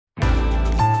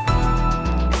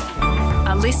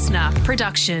listener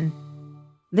production.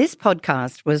 This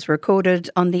podcast was recorded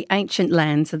on the ancient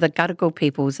lands of the Gadigal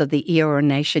peoples of the Eora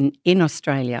Nation in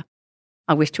Australia.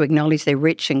 I wish to acknowledge their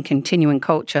rich and continuing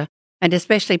culture and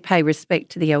especially pay respect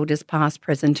to the elders past,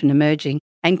 present and emerging,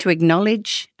 and to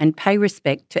acknowledge and pay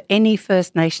respect to any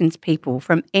First Nations people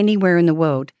from anywhere in the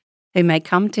world who may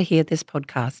come to hear this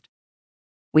podcast.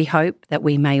 We hope that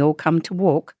we may all come to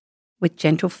walk with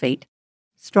gentle feet,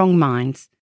 strong minds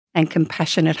and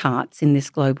compassionate hearts in this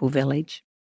global village.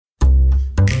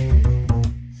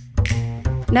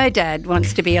 No dad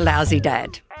wants to be a lousy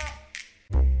dad.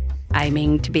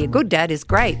 Aiming to be a good dad is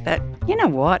great, but you know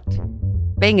what?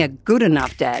 Being a good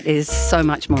enough dad is so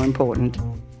much more important.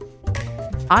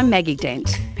 I'm Maggie Dent,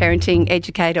 parenting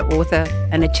educator, author,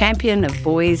 and a champion of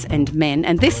boys and men,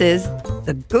 and this is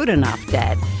The Good Enough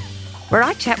Dad, where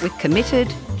I chat with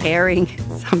committed, caring,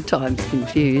 sometimes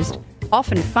confused,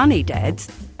 often funny dads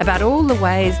about all the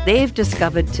ways they've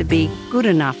discovered to be good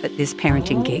enough at this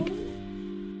parenting gig.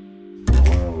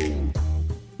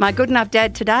 My good enough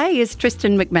dad today is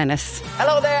Tristan MacManus.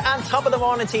 Hello there and top of the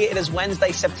morning to you. It is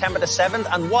Wednesday, September the 7th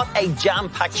and what a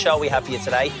jam-packed show we have for you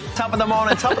today. Top of the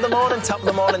morning, top of the morning, top of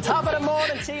the morning, top of the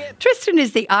morning to you. Tristan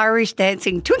is the Irish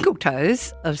dancing twinkle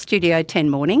toes of Studio 10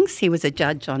 Mornings. He was a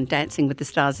judge on Dancing with the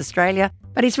Stars Australia,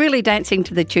 but he's really dancing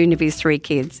to the tune of his three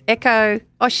kids, Echo,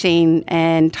 Oisin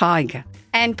and Tiger,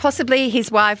 and possibly his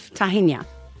wife, Tahinia.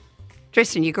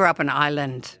 Tristan, you grew up on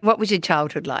Ireland. What was your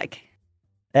childhood like?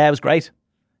 It was great.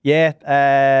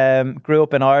 Yeah, grew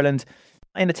up in Ireland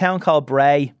in a town called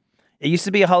Bray. It used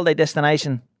to be a holiday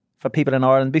destination for people in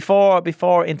Ireland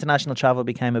before international travel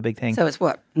became a big thing. So it's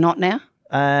what, not now?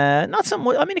 Not so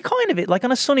much. I mean, it kind of it. Like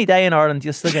on a sunny day in Ireland,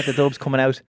 you'll still get the dubs coming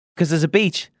out because there's a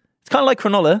beach. It's kind of like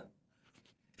Cronulla.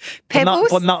 Pebbles?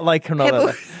 But not like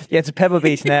Cronulla. Yeah, it's a pebble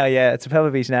beach now. Yeah, it's a pebble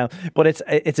beach now. But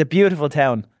it's a beautiful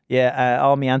town. Yeah,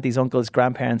 all my aunties, uncles,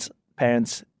 grandparents,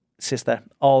 parents, sister,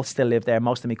 all still live there.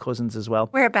 Most of my cousins as well.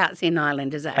 Whereabouts in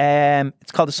Ireland is that?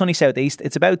 It's called the sunny southeast.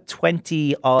 It's about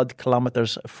 20 odd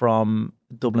kilometres from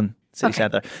Dublin city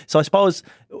centre. So I suppose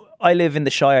I live in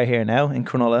the Shire here now in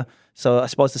Cronulla. So I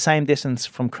suppose the same distance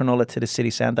from Cronulla to the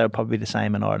city centre would probably be the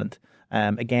same in Ireland.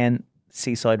 Again,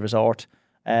 seaside resort.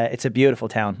 It's a beautiful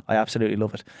town. I absolutely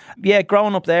love it. Yeah,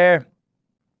 growing up there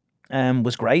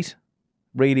was great.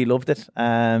 Really loved it.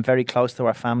 Very close to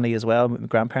our family as well. My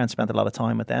grandparents spent a lot of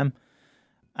time with them.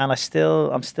 And I'm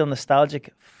still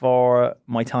nostalgic for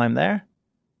my time there.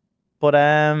 But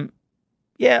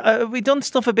we done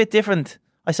stuff a bit different,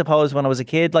 I suppose, when I was a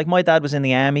kid. Like my dad was in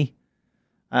the army.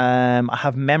 I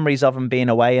have memories of him being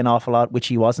away an awful lot, which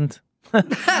he wasn't.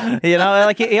 You know,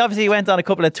 like he obviously went on a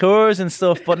couple of tours and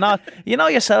stuff, but not, you know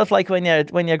yourself, like when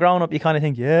you're growing up, you kind of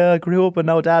think, yeah, I grew up with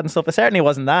no dad and stuff. It certainly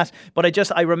wasn't that, but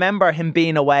I remember him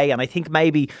being away, and I think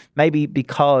maybe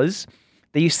because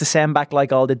they used to send back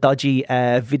like all the dodgy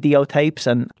videotapes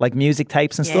and like music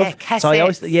tapes and stuff. Cassettes. So I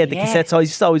always, cassettes. So I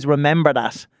just always remember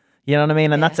that. You know what I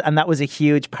mean? And that was a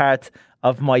huge part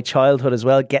of my childhood as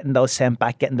well. Getting those sent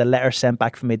back, getting the letters sent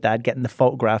back from my dad, getting the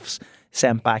photographs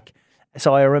sent back.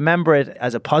 So I remember it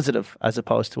as a positive as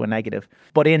opposed to a negative.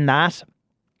 But in that,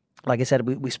 like I said,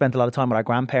 we spent a lot of time with our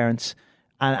grandparents,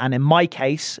 and in my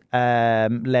case,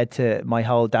 led to my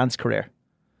whole dance career.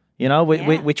 You know,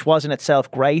 which was in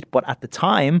itself great, but at the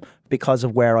time, because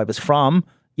of where I was from,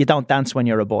 you don't dance when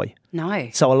you're a boy. No.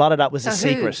 So a lot of that was a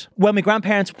secret. Well, my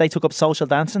grandparents, they took up social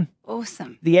dancing.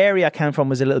 Awesome. The area I came from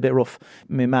was a little bit rough.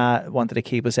 My ma wanted to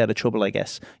keep us out of trouble, I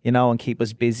guess, you know, and keep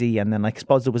us busy. And then I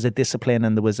suppose there was a discipline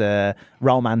and there was a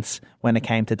romance when it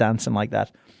came to dancing like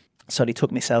that. So they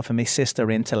took myself and my sister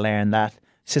in to learn that.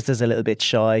 Sister's a little bit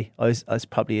shy. I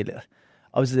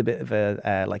was a bit of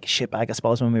a like a shitbag, I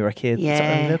suppose, when we were kids.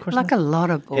 Yeah, like a lot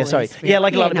of boys. Yeah, sorry. Really. Yeah,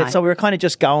 like a lot of it. So we were kind of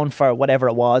just going for whatever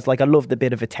it was. Like I loved a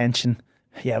bit of attention.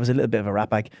 Yeah, I was a little bit of a rat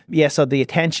bag. Yeah, so the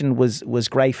attention was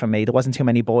great for me. There wasn't too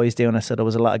many boys doing it, so there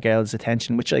was a lot of girls'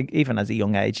 attention, which even as a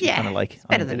young age, you kind of like. It's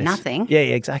better than nothing. Yeah,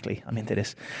 exactly. I'm into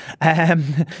this.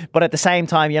 But at the same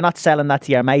time, you're not selling that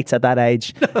to your mates at that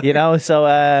age, you know?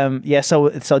 So,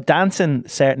 so dancing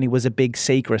certainly was a big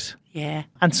secret. Yeah.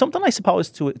 And something I suppose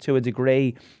to a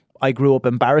degree I grew up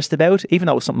embarrassed about, even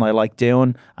though it was something I liked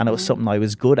doing and it was something I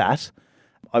was good at.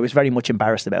 I was very much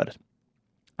embarrassed about it.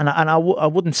 And I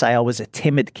wouldn't say I was a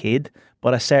timid kid,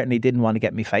 but I certainly didn't want to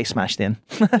get my face smashed in.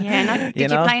 Yeah, no. Did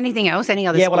you play anything else? Any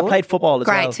other sport? Yeah, well, I played football as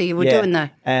well. Great, so you were doing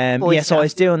the boys so stuff. I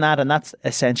was doing that, and that's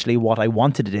essentially what I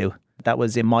wanted to do. That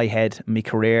was in my head, my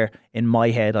career. In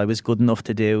my head, I was good enough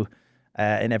to do.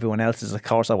 In everyone else's, of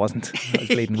course, I wasn't. I was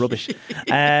bleeding rubbish.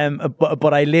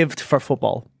 But I lived for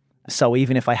football. So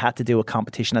even if I had to do a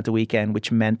competition at the weekend,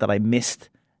 which meant that I missed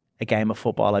a game of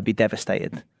football, I'd be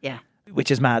devastated. Yeah.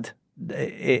 Which is mad.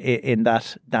 In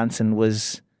that dancing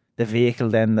was the vehicle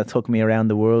then that took me around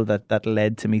the world that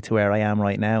led to me to where I am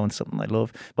right now, and something I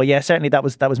love. But yeah, certainly that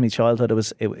was my childhood.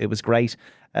 It was great.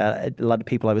 A lot of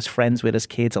people I was friends with as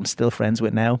kids, I'm still friends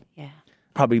with now. Yeah.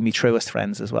 Probably my truest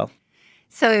friends as well.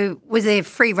 So was there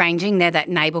free ranging there, that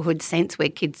neighbourhood sense where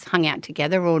kids hung out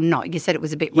together, or not? You said it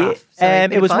was a bit rough. Yeah,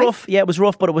 it was rough. Yeah, it was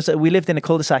rough, but we lived in a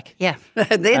cul-de-sac. Yeah, they're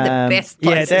the best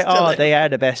places Yeah, to live. they are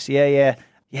the best. Yeah.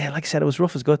 Like I said, it was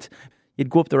rough as good. You'd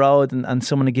go up the road and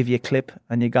someone would give you a clip,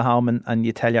 and you go home and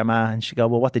you tell your ma, and she'd go,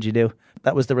 well, what did you do?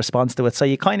 That was the response to it. So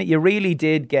you really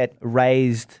did get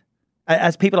raised.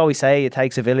 As people always say, it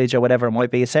takes a village or whatever it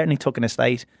might be. It certainly took an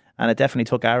estate, and it definitely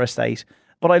took our estate.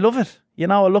 But I love it.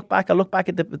 I look back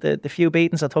at the few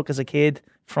beatings I took as a kid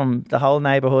from the whole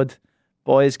neighbourhood,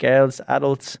 boys, girls,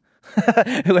 adults,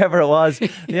 whoever it was,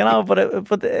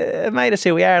 but it made us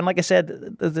who we are. And like I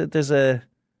said, there's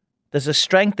a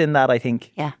strength in that, I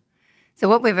think. Yeah. So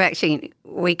what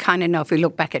we kind of know, if we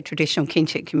look back at traditional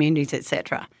kinship communities,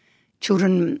 etc.,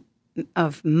 children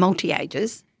of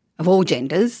multi-ages, of all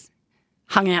genders,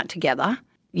 hung out together,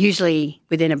 usually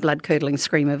within a blood-curdling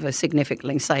scream of a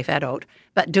significantly safe adult,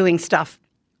 but doing stuff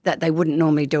that they wouldn't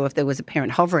normally do if there was a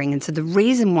parent hovering. And so the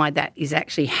reason why that is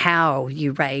actually how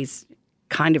you raise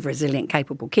kind of resilient,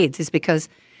 capable kids is because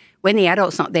when the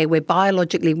adult's not there, we're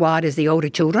biologically wired as the older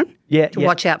children to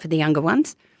watch out for the younger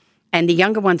ones. And the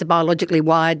younger ones are biologically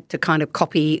wired to kind of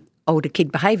copy older kid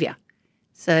behaviour.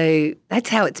 So that's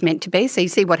how it's meant to be. So you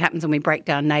see what happens when we break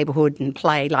down neighbourhood and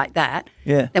play like that.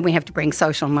 Yeah. Then we have to bring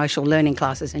social and emotional learning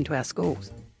classes into our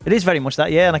schools. It is very much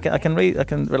that, yeah, and I can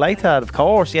relate to that, of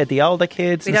course. Yeah, the older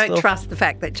kids. We don't trust the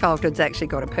fact that childhood's actually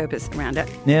got a purpose around it.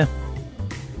 Yeah.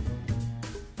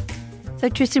 So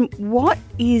Tristan, what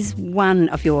is one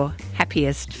of your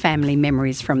happiest family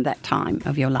memories from that time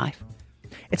of your life?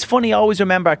 It's funny, I always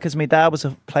remember, because my dad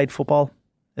played football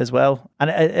as well, and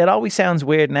it always sounds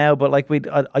weird now, but like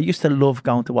I used to love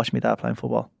going to watch my dad playing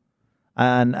football,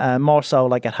 and more so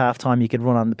like at halftime you could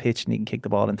run on the pitch and you can kick the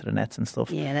ball into the nets and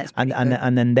stuff. Yeah, that's pretty good.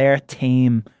 And then their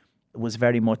team was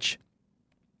very much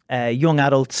young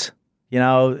adults,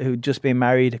 who'd just been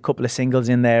married, a couple of singles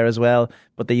in there as well,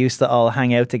 but they used to all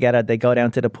hang out together. They go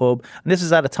down to the pub, and this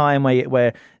is at a time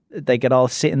where they could all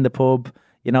sit in the pub.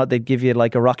 They'd give you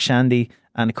like a rock shandy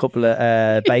and a couple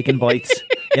of bacon bites,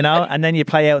 and then you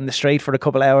play out in the street for a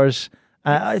couple of hours.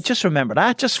 I just remember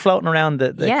that, just floating around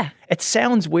Yeah. It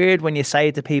sounds weird when you say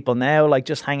it to people now, like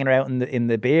just hanging out in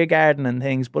the beer garden and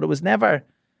things, but it was never.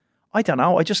 I don't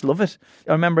know. I just love it.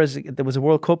 I remember there was a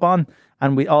World Cup on,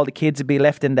 and all the kids would be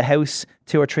left in the house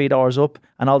 2 or 3 doors up,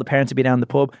 and all the parents would be down the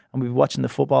pub, and we'd be watching the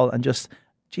football and just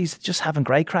having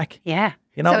great crack. Yeah.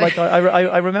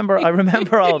 I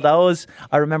remember all those.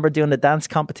 I remember doing the dance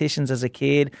competitions as a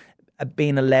kid,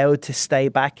 being allowed to stay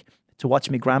back to watch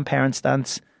my grandparents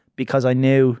dance because I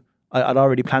knew I'd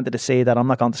already planted a seed that I'm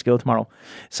not going to school tomorrow.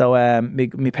 So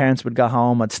my parents would go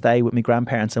home, I'd stay with my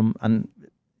grandparents and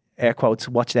air quotes,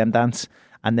 watch them dance,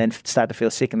 and then start to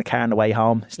feel sick in the car on the way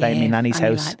home, stay in my nanny's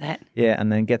house. Like that. Yeah, and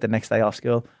then get the next day off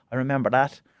school. I remember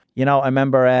that. I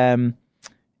remember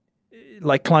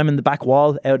like climbing the back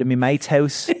wall out of my mate's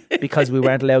house because we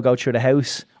weren't allowed to go through the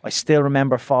house. I still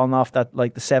remember falling off that,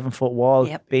 like the 7-foot wall,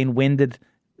 being winded,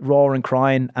 roaring,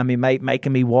 crying, and my mate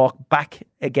making me walk back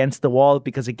against the wall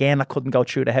because again I couldn't go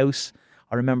through the house.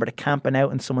 I remember the camping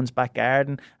out in someone's back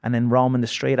garden and then roaming the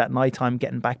street at night time,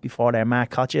 getting back before their ma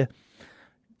caught you.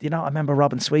 I remember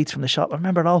robbing sweets from the shop. I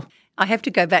remember it all. I have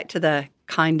to go back to the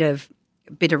kind of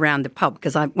bit around the pub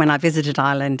because when I visited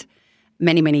Ireland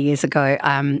many, many years ago,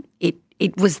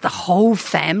 it was the whole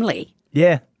family.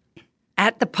 Yeah.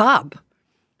 At the pub.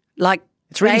 Like,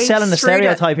 it's really selling the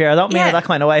stereotype here. I don't mean it that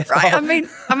kind of way. Right.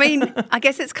 I mean, I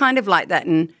guess it's kind of like that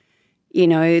in,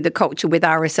 the culture with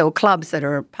RSL clubs that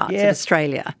are parts of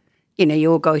Australia.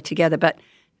 You all go together. But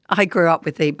I grew up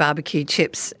with the barbecue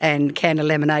chips and can of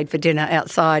lemonade for dinner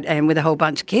outside and with a whole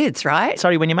bunch of kids, right?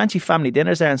 Sorry, when you mention family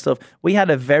dinners there and stuff, we had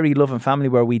a very loving family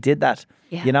where we did that.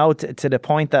 Yeah. To the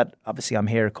point that, obviously I'm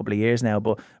here a couple of years now,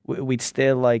 but we'd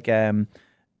still like St.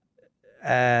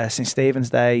 Stephen's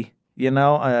Day,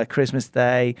 Christmas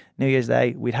Day, New Year's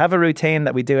Day. We'd have a routine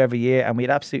that we do every year, and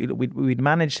we'd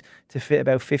manage to fit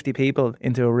about 50 people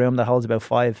into a room that holds about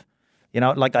 5.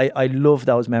 I love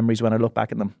those memories when I look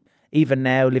back at them. Even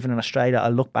now, living in Australia, I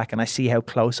look back and I see how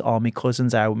close all my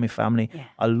cousins are with my family. Yeah.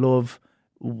 I love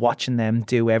watching them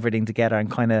do everything together and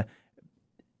kind of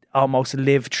almost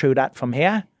live through that from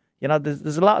here.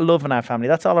 There's a lot of love in our family.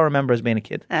 That's all I remember as being a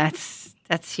kid. That's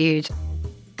huge.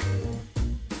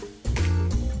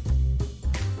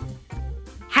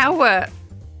 How were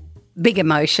big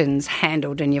emotions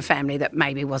handled in your family that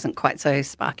maybe wasn't quite so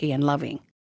sparky and loving?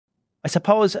 I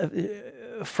suppose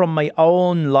from my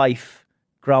own life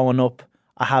growing up,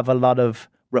 I have a lot of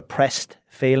repressed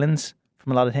feelings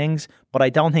from a lot of things, but I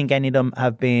don't think any of them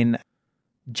have been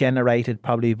generated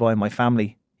probably by my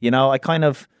family. You know,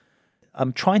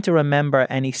 I'm trying to remember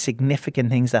any significant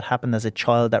things that happened as a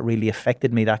child that really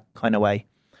affected me that kind of way.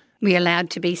 We're allowed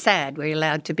to be sad. We're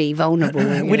allowed to be vulnerable.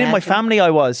 Within my family,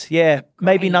 I was, yeah. Great.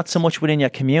 Maybe not so much within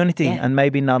your community, Yeah. and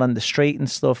maybe not on the street and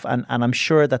stuff. And I'm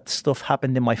sure that stuff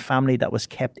happened in my family that was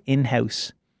kept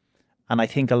in-house. And I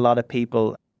think a lot of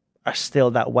people are still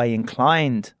that way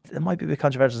inclined. It might be a bit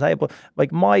controversial to say, but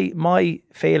like my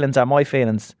feelings are my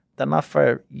feelings. They're not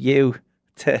for you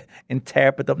to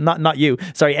interpret them. Not you.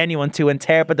 Sorry, anyone to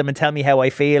interpret them and tell me how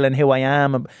I feel and who I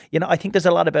am. And, you know, I think there's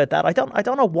a lot about that. I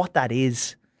don't know what that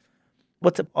is.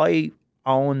 I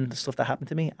own the stuff that happened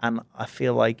to me, and I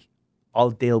feel like I'll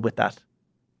deal with that.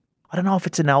 I don't know if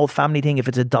it's an old family thing, if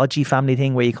it's a dodgy family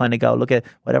thing where you kind of go, look at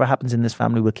whatever happens in this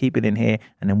family, we'll keep it in here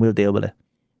and then we'll deal with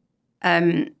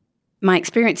it. My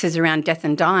experiences around death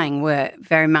and dying were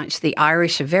very much the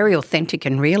Irish are very authentic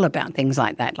and real about things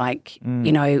like that. Like,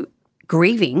 you know,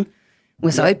 grieving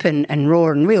was open and raw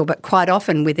and real, but quite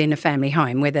often within a family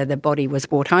home, whether the body was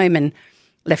brought home and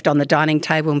left on the dining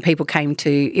table and people came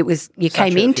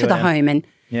came into the home and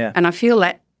I feel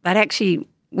that actually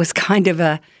was kind of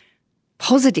a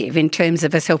positive in terms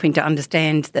of us helping to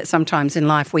understand that sometimes in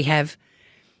life we have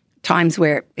times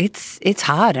where it's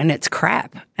hard and it's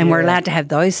crap and we're allowed to have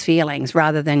those feelings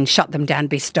rather than shut them down,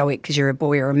 be stoic because you're a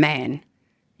boy or a man.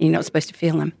 You're not supposed to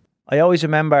feel them. I always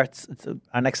remember it's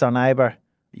our next door neighbour,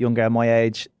 younger at my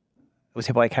age, was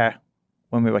hit by a car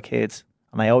when we were kids,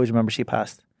 and I always remember she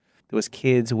passed. There was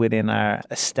kids within our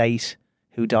estate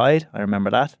who died. I remember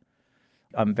that.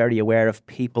 I'm very aware of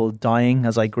people dying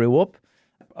as I grew up.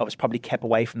 I was probably kept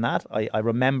away from that. I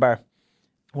remember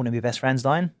one of my best friends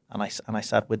dying, and I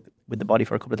sat with the body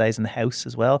for a couple of days in the house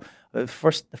as well. The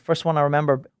first one I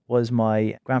remember was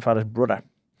my grandfather's brother.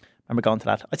 I remember going to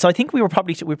that. So I think we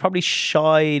probably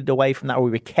shied away from that, or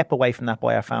we were kept away from that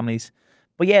by our families.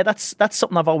 But yeah, that's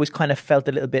something I've always kind of felt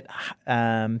a little bit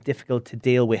difficult to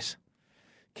deal with,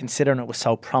 considering it was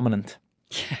so prominent.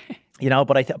 You know,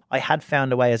 but I had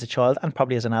found a way as a child and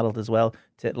probably as an adult as well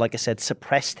to, like I said,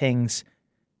 suppress things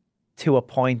to a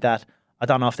point that I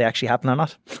don't know if they actually happen or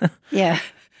not. Yeah.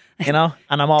 You know,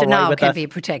 and I'm all right with that. Denial can be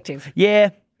protective.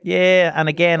 Yeah. And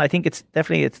again, I think it's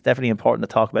definitely important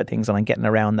to talk about things, and I'm getting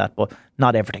around that, but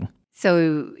not everything.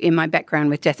 So in my background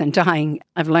with death and dying,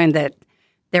 I've learned that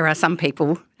there are some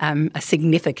people, a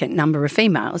significant number of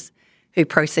females, who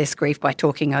process grief by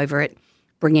talking over it,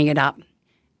 bringing it up,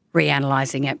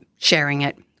 reanalyzing it, sharing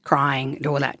it, crying, and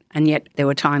all that. And yet there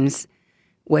were times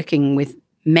working with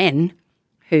men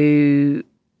who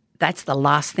that's the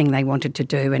last thing they wanted to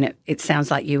do. And it sounds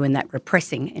like you in that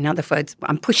repressing. In other words,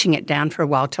 I'm pushing it down for a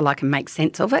while till I can make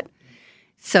sense of it.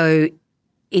 So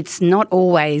it's not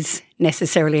always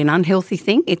necessarily an unhealthy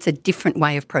thing. It's a different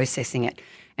way of processing it.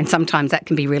 And sometimes that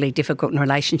can be really difficult in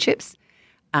relationships.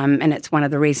 And it's one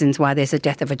of the reasons why there's a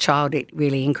death of a child. It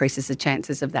really increases the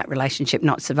chances of that relationship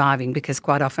not surviving, because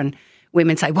quite often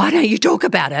women say, why don't you talk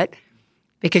about it?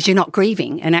 Because you're not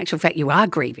grieving. In actual fact, you are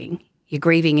grieving. You're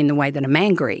grieving in the way that a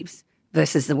man grieves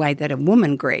versus the way that a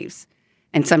woman grieves.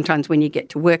 And sometimes when you get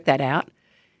to work that out,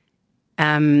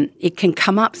 it can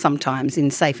come up sometimes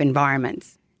in safe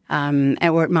environments,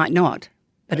 or it might not,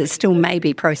 but it still may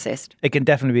be processed. It can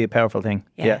definitely be a powerful thing.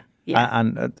 Yeah.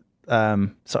 And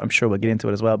so I'm sure we'll get into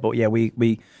it as well. But yeah,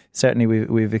 we certainly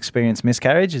we've experienced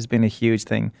miscarriage. Has been a huge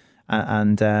thing,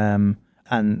 and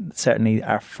certainly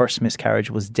our first miscarriage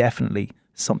was definitely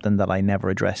something that I never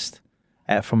addressed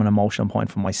from an emotional point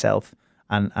for myself,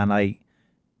 and I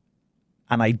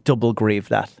double grieved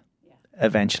that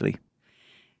eventually.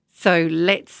 So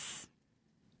let's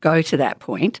go to that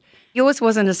point. Yours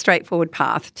wasn't a straightforward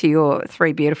path to your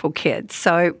three beautiful kids.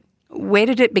 So where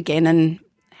did it begin, and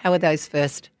how were those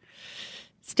first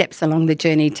steps along the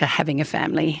journey to having a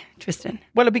family, Tristan?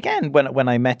 Well, it began when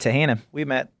I met Tahina. We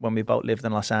met when we both lived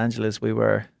in Los Angeles. We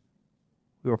were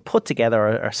put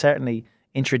together, or certainly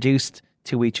introduced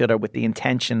to each other with the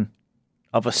intention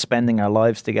of us spending our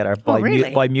lives together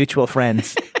by mutual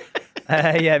friends.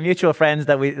 Mutual friends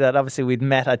that obviously we'd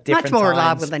met at different times. Much more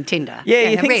reliable than Tinder. Yeah,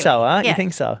 you think really? So, huh? Yeah. You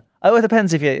think so? Oh, it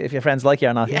depends if your friends like you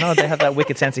or not. You know, they have that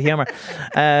wicked sense of humour.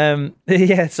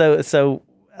 So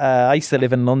I used to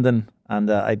live in London,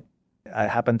 and I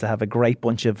happened to have a great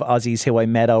bunch of Aussies who I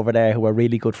met over there who were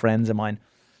really good friends of mine.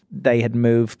 They had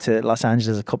moved to Los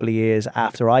Angeles a couple of years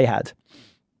after I had.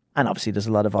 And obviously there's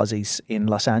a lot of Aussies in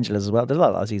Los Angeles as well. There's a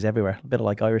lot of Aussies everywhere, a bit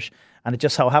like Irish. And it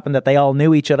just so happened that they all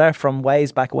knew each other from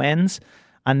ways back whens.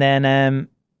 And then,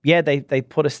 they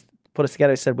put us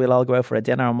together. They said, we'll all go out for a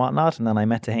dinner and whatnot. And then I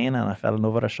met Tahina and I fell in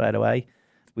love with her straight away.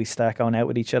 We start going out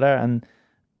with each other. And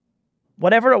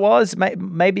whatever it was,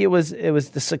 maybe it was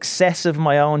the success of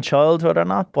my own childhood or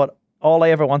not, but all I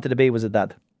ever wanted to be was a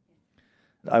dad.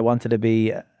 I wanted to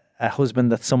be a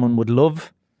husband that someone would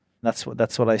love. That's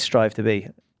what I strive to be.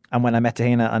 And when I met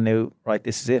Tahina, I knew, right,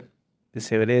 this is it. This is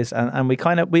who it is. And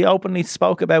we openly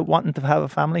spoke about wanting to have a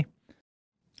family.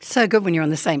 So good when you're on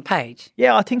the same page.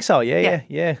 Yeah, I think so.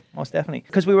 Yeah, most definitely.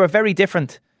 Because we were very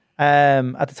different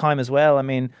at the time as well. I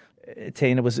mean,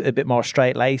 Tahina was a bit more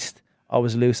straight-laced. I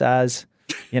was loose as,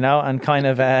 and kind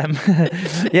of,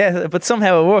 yeah, but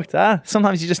somehow it worked.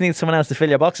 Sometimes you just need someone else to fill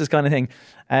your boxes kind of thing.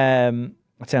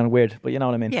 It sounded weird, but you know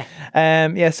what I mean.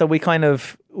 Yeah. So we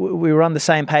were on the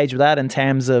same page with that in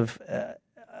terms of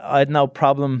I had no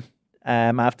problem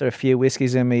after a few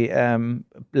whiskies in me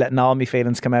letting all my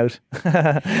feelings come out.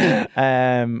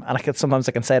 And sometimes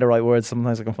I can say the right words,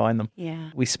 sometimes I can find them.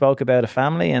 Yeah. We spoke about a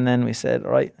family and then we said,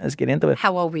 all right, let's get into it.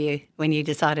 How old were you when you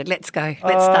decided, let's go,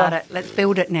 let's start it, let's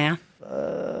build it now?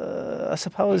 I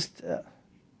suppose,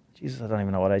 Jesus, I don't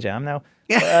even know what age I am now.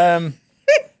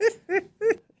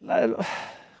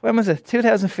 When was it?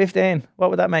 2015. What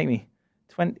would that make me?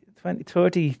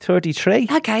 33?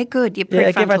 Okay, good. Your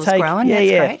prefrontal's growing. Yeah,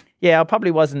 That's great. Yeah, I probably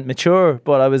wasn't mature,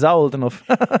 but I was old enough.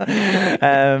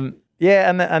 And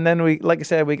then we, like I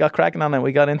said, we got cracking on it.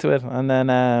 We got into it, and then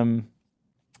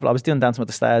I was doing Dancing with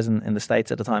the Stars in the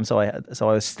States at the time, so I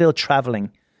was still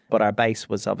traveling, but our base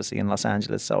was obviously in Los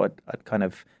Angeles. So I'd kind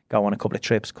of go on a couple of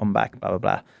trips, come back, blah blah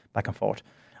blah, back and forth,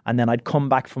 and then I'd come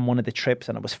back from one of the trips,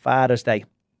 and it was Father's Day.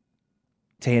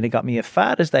 Tahina got me a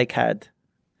Father's Day card.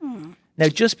 Now,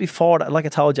 just before that, like I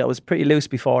told you, I was pretty loose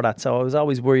before that, so I was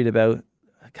always worried about,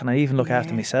 can I even look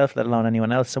after myself, let alone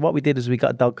anyone else? So what we did is we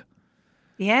got a dog.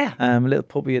 Yeah. A little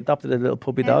puppy, adopted a little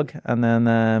puppy dog. And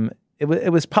then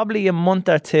it was probably a month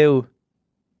or two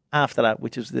after that,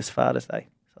 which was this Father's Day.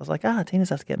 So I was like, Tina's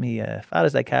has to get me a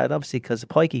Father's Day card, obviously, because of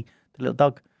Pikey, the little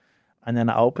dog. And then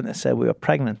I opened it and said we were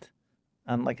pregnant.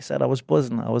 And like I said, I was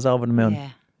buzzing. I was over the moon. Yeah.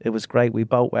 It was great. We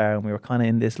both were, and we were kind of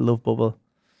in this love bubble.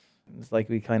 It was like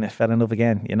we kind of fell in love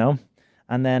again,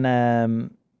 And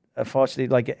then, unfortunately,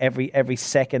 like every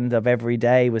second of every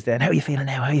day was then, how are you feeling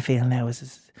now? How are you feeling now?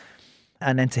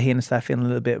 And then Tahina started feeling a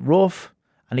little bit rough.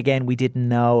 And again, we didn't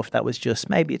know if that was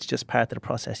maybe it's just part of the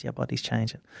process. Your body's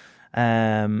changing.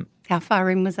 How far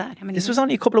in was that? How many this was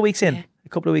only a couple of weeks in. Yeah. A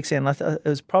couple of weeks in. It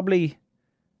was probably...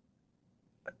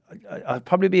 I'd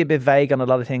probably be a bit vague on a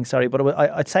lot of things, sorry, but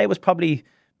I'd say it was probably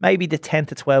maybe the 10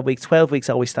 to 12 weeks. 12 weeks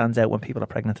always stands out when people are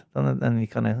pregnant. Then you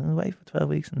kind of wait for 12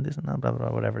 weeks and this and that, blah, blah,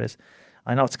 blah, whatever it is.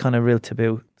 I know it's kind of a real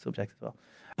taboo subject as well.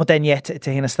 But then,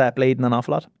 Tahina started bleeding an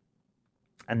awful lot.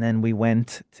 And then we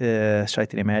went straight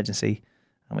to the emergency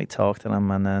and we talked to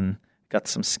them and then got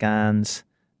some scans.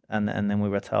 And then we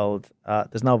were told,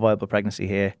 there's no viable pregnancy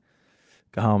here.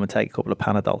 Go home and take a couple of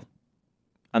Panadol.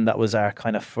 And that was our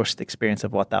kind of first experience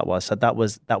of what that was. So that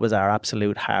was our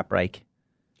absolute heartbreak.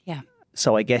 Yeah.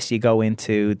 So I guess you go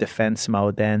into defense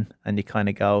mode then and you kind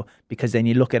of go, because then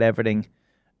you look at everything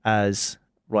as,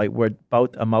 right, we're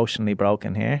both emotionally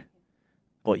broken here,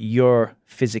 but you're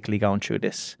physically going through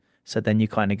this. So then you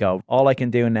kind of go, all I can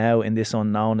do now in this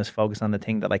unknown is focus on the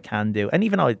thing that I can do. And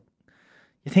even though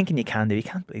you're thinking you can't really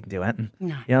do anything.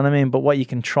 No. You know what I mean? But what you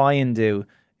can try and do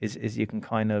is you can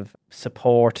kind of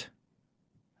support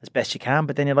as best you can,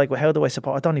 but then you're like, well, how do I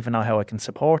support? I don't even know how I can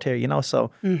support here, So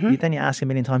then you ask a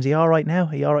million times, are you all right now?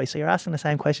 Are you all right? So you're asking the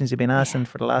same questions you've been asking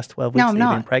for the last 12 weeks No, I'm that you've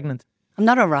not. been pregnant. I'm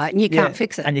not all right, and you can't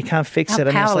fix it. And you can't fix How it.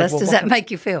 And powerless it's like, does that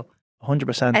make you feel?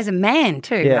 100%. As a man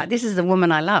too, Yeah. right? This is the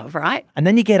woman I love, right? And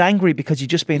then you get angry because you've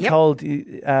just been told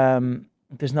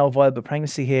there's no viable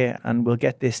pregnancy here and we'll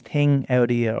get this thing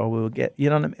out of you or we'll get,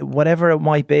 whatever it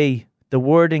might be. The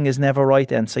wording is never right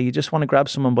then. So you just want to grab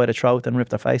someone by the throat and rip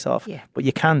their face off. Yeah. But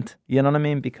you can't. You know what I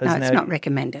mean? Because no, it's not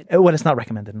recommended. Well, it's not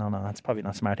recommended. No, that's probably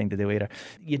not a smart thing to do either.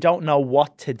 You don't know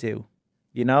what to do,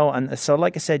 And so,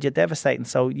 like I said, you're devastating.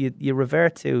 So you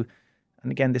revert to,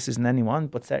 and again, this isn't anyone,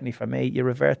 but certainly for me, you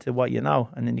revert to what you know.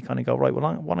 And then you kind of go, right,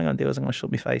 well, what I'm going to do is I'm going to shut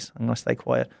my face. I'm going to stay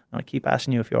quiet. I'm going to keep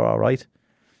asking you if you're all right.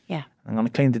 Yeah. I'm going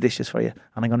to clean the dishes for you.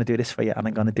 And I'm going to do this for you. And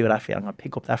I'm going to do that for you. I'm going to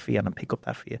pick up that for you. And I'm pick up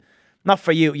that for you. Not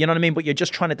for you, you know what I mean? But you're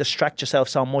just trying to distract yourself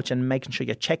so much and making sure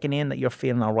you're checking in that you're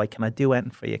feeling all right. Can I do anything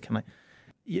for you?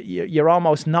 You're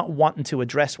almost not wanting to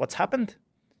address what's happened.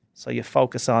 So you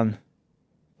focus on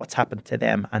what's happened to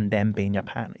them and them being your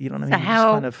partner. You know what I mean? So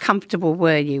how comfortable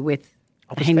were you with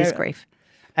Tahina's grief?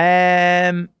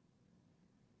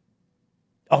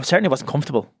 Oh, certainly wasn't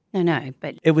comfortable. No,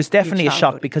 but it was definitely a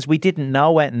shock because we didn't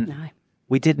know anything. No.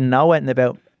 We didn't know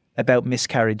anything about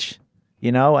miscarriage,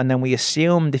 you know, and then we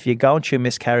assumed if you're going through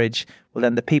miscarriage, well,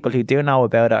 then the people who do know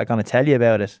about it are going to tell you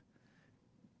about it.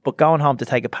 But going home to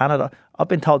take a Panadol, I've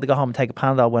been told to go home and take a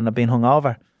Panadol when I've been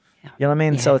hungover. Yeah. You know what I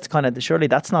mean? Yeah. So it's kind of, surely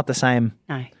that's not the same.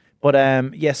 No. But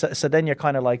so then you're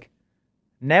kind of like,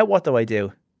 now what do I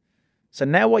do? So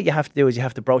now what you have to do is you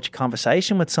have to broach a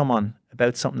conversation with someone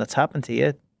about something that's happened to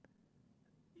you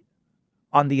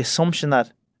on the assumption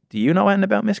that, do you know anything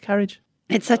about miscarriage?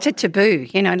 It's such a taboo,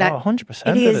 you know. Like, 100%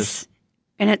 it is.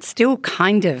 And it's still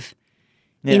kind of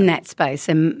in that space.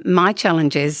 And my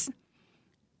challenge is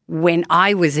when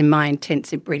I was in my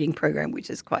intensive breeding program, which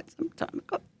is quite some time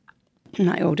ago,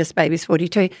 my oldest baby's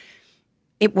 42,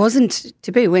 it wasn't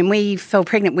taboo. When we fell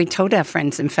pregnant, we told our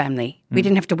friends and family. We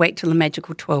didn't have to wait till the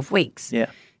magical 12 weeks. Yeah.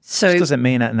 So this doesn't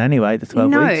mean that in any way, the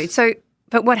 12 weeks. No.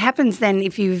 But what happens then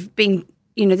if you've been,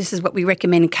 you know, this is what we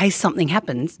recommend in case something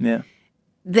happens. Yeah.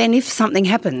 Then if something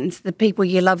happens, the people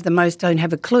you love the most don't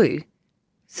have a clue.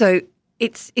 So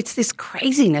it's this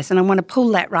craziness, and I want to pull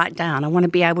that right down. I want to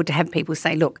be able to have people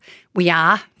say, look, we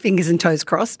are, fingers and toes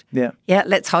crossed. Yeah. Yeah,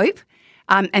 let's hope.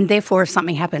 And therefore, if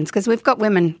something happens, because we've got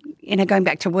women, you know, going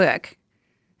back to work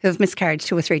who have miscarried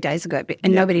 2 or 3 days ago,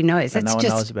 and nobody knows. That's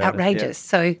just outrageous.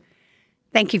 So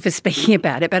thank you for speaking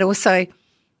about it. But also,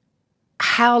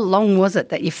 how long was it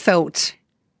that you felt,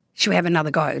 should we have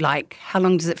another go? Like, how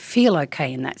long does it feel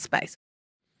okay in that space?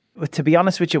 Well, to be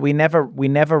honest with you, we never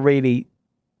really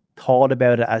thought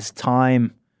about it as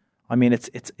time. I mean,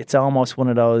 it's almost one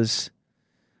of those,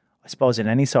 I suppose, in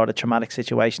any sort of traumatic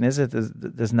situation, is it?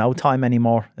 There's no time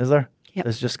anymore, is there? Yep.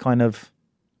 There's just kind of,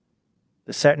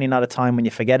 there's certainly not a time when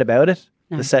you forget about it.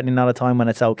 No. There's certainly not a time when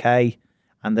it's okay.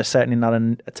 And there's certainly not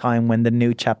a time when the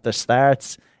new chapter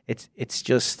starts. It's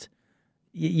just,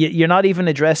 you're not even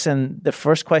addressing the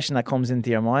first question that comes into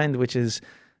your mind, which is,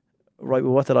 right,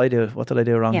 well, what did I do? What did I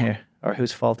do wrong here? Or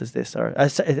whose fault is this? Or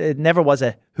it never was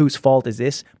a whose fault is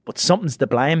this, but something's to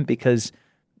blame because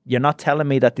you're not telling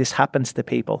me that this happens to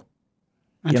people.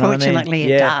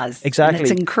 Unfortunately, it does. Exactly. And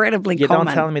it's incredibly you common.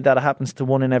 Don't tell me that it happens to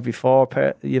 1 in every 4,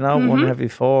 1 in every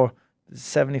 4,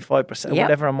 75%,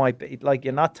 whatever it might be. Like,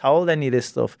 you're not told any of this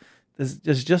stuff.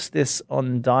 There's just this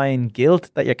undying guilt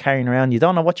that you're carrying around. You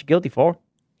don't know what you're guilty for.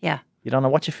 Yeah. You don't know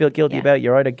what you feel guilty about.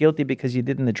 You're either guilty because you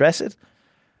didn't address it,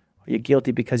 or you're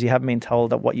guilty because you haven't been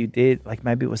told that what you did, like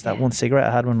maybe it was that one cigarette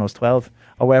I had when I was 12,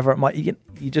 or whatever it might. You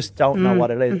just don't know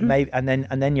what it is. Maybe, and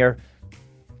then you're,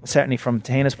 certainly from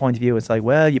Tina's point of view, it's like,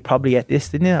 well, you probably ate this,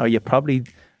 didn't you? Or you probably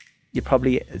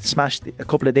smashed a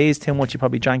couple of days too much. You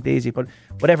probably drank these.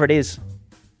 Whatever it is.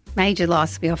 Major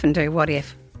loss. We often do. What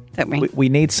if? Don't we? We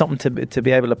need something to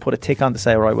be able to put a tick on to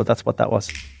say, right, well, that's what that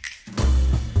was.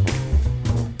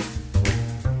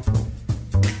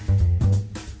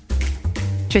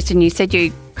 Tristan, you said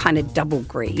you kind of double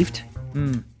grieved.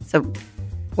 So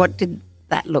what did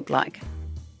that look like?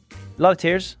 A lot of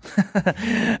tears.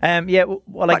 Well,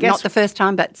 I guess... Not the first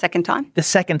time, but second time? The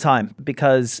second time,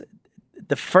 because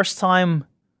the first time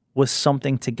was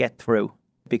something to get through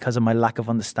because of my lack of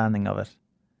understanding of it.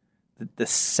 The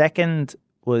second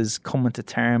was coming to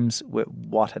terms with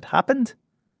what had happened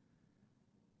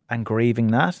and grieving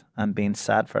that and being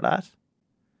sad for that.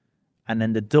 And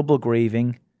then the double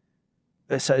grieving...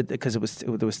 So, because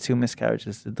there was 2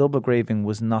 miscarriages. The double grieving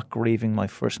was not grieving my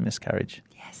first miscarriage.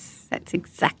 Yes, that's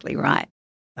exactly right.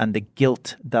 And the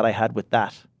guilt that I had with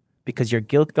that, because your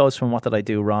guilt goes from what did I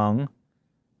do wrong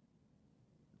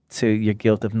to your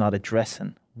guilt of not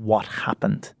addressing what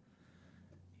happened.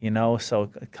 You know, so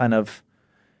kind of,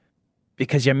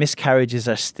 because your miscarriages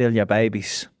are still your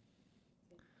babies.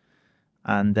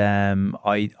 And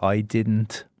I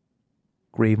didn't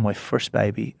grieve my first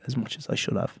baby as much as I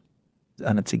should have.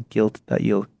 And it's a guilt that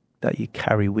you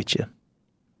carry with you.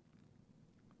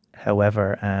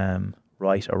 However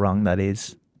right or wrong that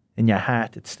is, in your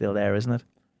heart it's still there, isn't it?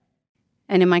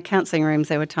 And in my counselling rooms,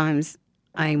 there were times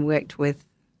I worked with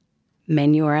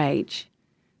men your age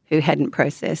who hadn't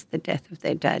processed the death of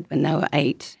their dad when they were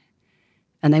 8,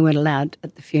 and they weren't allowed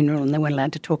at the funeral, and they weren't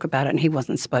allowed to talk about it, and he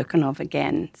wasn't spoken of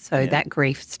again. So that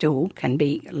grief still can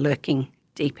be lurking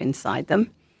deep inside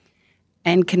them,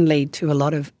 and can lead to a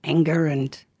lot of anger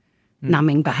and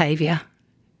numbing behaviour,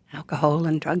 alcohol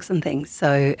and drugs and things.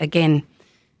 So again,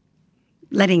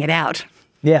 letting it out.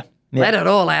 Yeah. Let it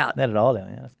all out. Let it all out,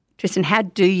 yeah. Tristan, how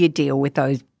do you deal with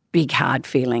those big, hard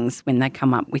feelings when they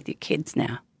come up with your kids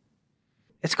now?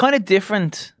 It's kind of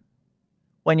different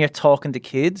when you're talking to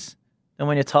kids than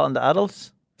when you're talking to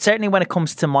adults. Certainly when it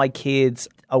comes to my kids,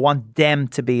 I want them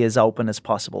to be as open as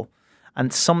possible.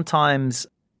 And sometimes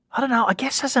I don't know. I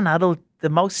guess as an adult, the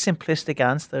most simplistic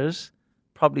answers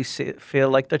probably feel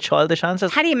like they're childish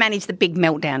answers. How do you manage the big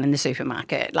meltdown in the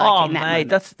supermarket? In that mate,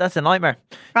 that's a nightmare.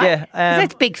 Right? Yeah,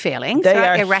 that's big feelings. They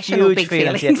right? are Irrational huge big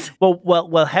feelings. feelings. Yeah.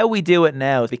 Well, how we do it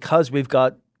now, because we've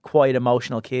got quite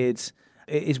emotional kids,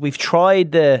 is we've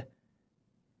tried the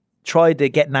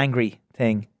getting angry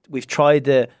thing. We've tried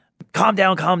the calm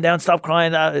down, stop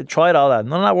crying. Tried all that.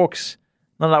 None of that works.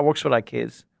 None of that works with our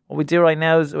kids. What we do right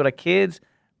now is with our kids,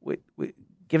 we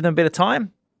give them a bit of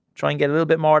time, try and get a little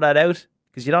bit more of that out.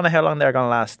 Because you don't know how long they're going to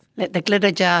last. Let the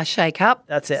glitter jar shake up.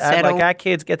 That's it. Settle. Like our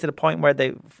kids get to the point where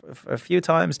a few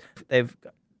times, they've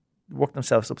worked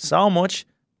themselves up so much,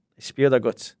 they spew their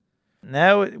guts.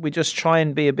 Now we just try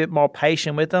and be a bit more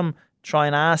patient with them, try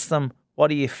and ask them,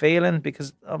 what are you feeling?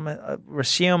 Because we're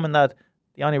assuming that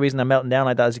the only reason they're melting down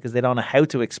like that is because they don't know how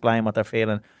to explain what they're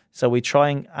feeling. So we try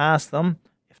and ask them.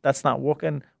 If that's not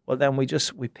working, well then we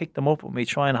pick them up and we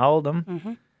try and hold them.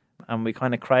 Mm-hmm. And we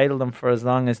kind of cradle them for as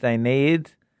long as they need.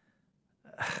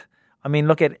 I mean,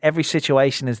 look, at every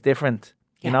situation is different,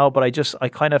 you know, but I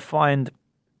kind of find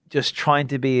just trying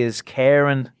to be as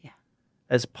caring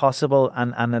as possible.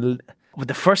 And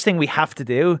the first thing we have to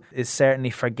do is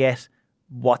certainly forget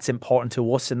what's important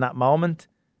to us in that moment,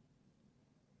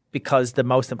 because the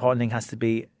most important thing has to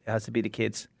be the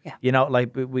kids. Yeah. You know,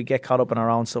 like we get caught up in our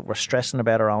own stuff. We're stressing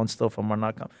about our own stuff, and we're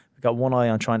not. We've got one eye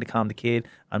on trying to calm the kid,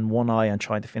 and one eye on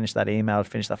trying to finish that email,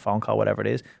 finish that phone call, whatever it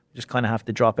is. We just kind of have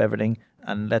to drop everything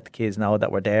and let the kids know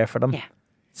that we're there for them. Yeah.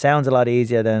 Sounds a lot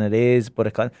easier than it is, but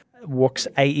it kind of works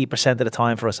 80% of the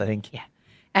time for us, I think. Yeah,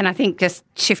 and I think just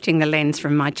shifting the lens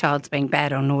from my child's being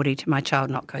bad or naughty to my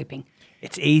child not coping.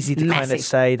 It's easy to kind of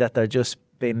say that they're just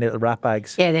being little rat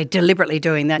bags. Yeah, they're deliberately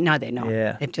doing that. No, they're not.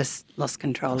 Yeah. They've just lost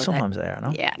control of that. Sometimes they are,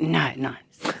 no? Yeah, no.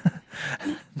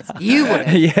 You would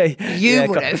have. You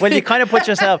would have. Well, you kind of put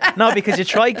yourself... No, because you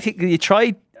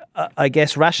try, I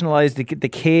guess, rationalise the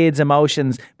kids'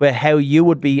 emotions by how you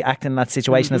would be acting in that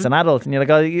situation as an adult. And you're like,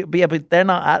 oh, yeah, but they're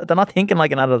not thinking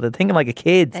like an adult. They're thinking like a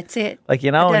kid. That's it. Like,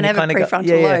 you know. They don't have a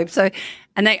prefrontal lobe. So,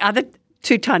 and they other...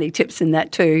 Two tiny tips in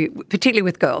that too, particularly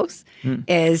with girls,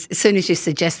 is as soon as you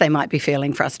suggest they might be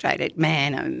feeling frustrated,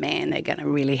 man, oh man, they're going to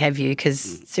really have you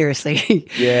because seriously,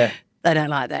 they don't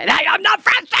like that. Hey, I'm not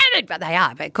frustrated, but they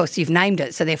are. But of course, you've named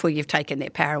it, so therefore you've taken their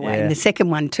power away. Yeah. And the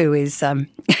second one too is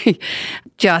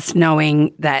just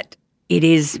knowing that it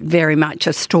is very much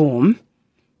a storm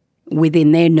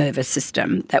within their nervous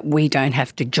system that we don't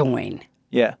have to join.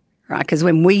 Yeah. Right? Because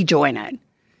when we join it,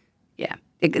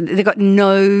 they've got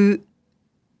no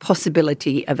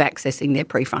possibility of accessing their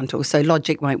prefrontal, so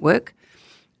logic won't work,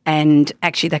 and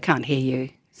actually they can't hear you.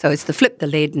 So it's to flip the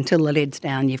lid until the lid's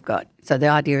down. So the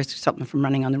idea is to stop them from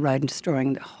running on the road and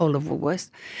destroying the whole of Woolworths,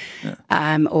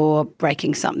 or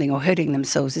breaking something or hurting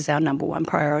themselves is our number one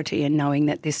priority. And knowing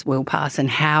that this will pass, and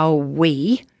how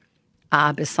we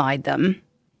are beside them,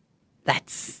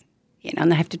 that's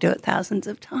and they have to do it thousands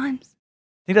of times.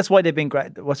 I think that's why they've been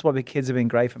great. That's why the kids have been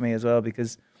great for me as well,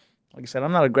 because, like I said,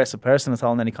 I'm not an aggressive person at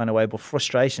all in any kind of way, but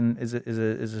frustration is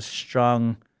a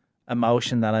strong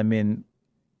emotion that I'm in.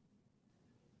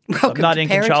 I'm not in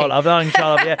control of.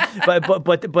 Yeah,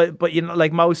 but you know,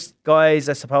 like most guys,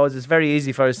 I suppose it's very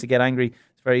easy for us to get angry.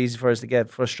 It's very easy for us to get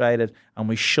frustrated, and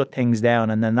we shut things down,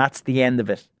 and then that's the end of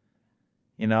it.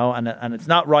 You know, and it's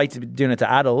not right to be doing it to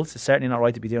adults. It's certainly not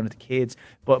right to be doing it to kids.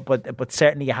 But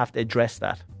certainly you have to address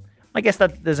that. I guess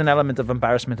that there's an element of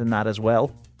embarrassment in that as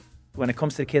well. When it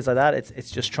comes to the kids like that,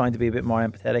 it's just trying to be a bit more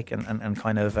empathetic and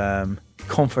kind of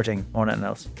comforting more than anything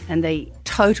else. And the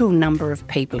total number of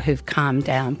people who've calmed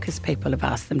down, because people have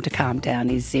asked them to calm down,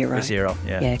 is zero. Zero,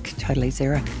 yeah. Yeah, totally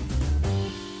zero.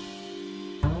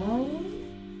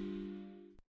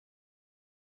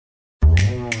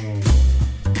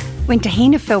 When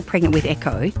Tahina fell pregnant with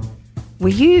Echo, were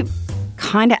you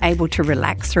kind of able to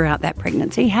relax throughout that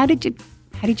pregnancy? How did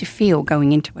you feel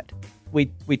going into it?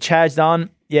 We charged on,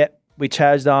 yeah. We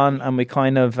charged on, and we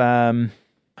kind of,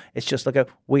 it's just like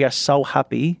we are so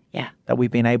happy that we've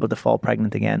been able to fall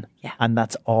pregnant again. Yeah. And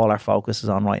that's all our focus is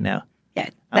on right now. Yeah,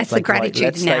 that's the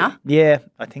gratitude now. Yeah,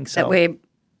 I think so. That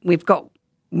we've got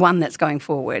one that's going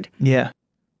forward. Yeah.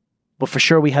 But for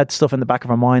sure we had stuff in the back of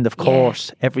our mind, of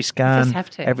course. Every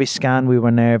scan we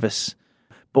were nervous.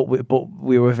 But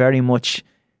we were very much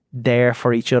there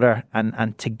for each other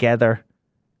and together.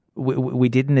 We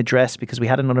didn't address, because we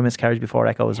had another miscarriage before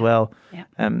Echo as well.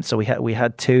 Yeah. So we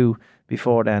had two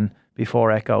before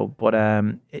Echo, but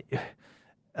a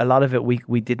lot of it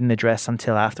we didn't address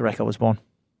until after Echo was born.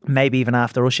 Maybe even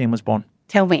after Usheen was born.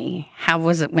 Tell me, how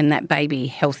was it when that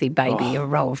healthy baby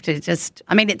arrived? It's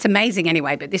amazing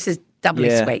anyway, but this is doubly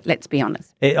sweet, let's be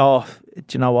honest. Do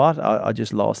you know what? I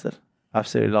just lost it.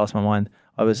 Absolutely lost my mind.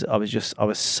 I was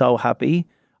so happy.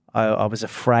 I was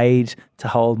afraid to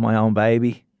hold my own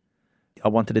baby. I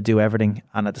wanted to do everything,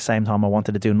 and at the same time, I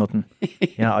wanted to do nothing.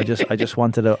 I just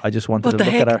wanted to look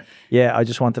at her. Yeah, I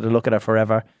just wanted to look at her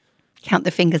forever. Count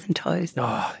the fingers and toes.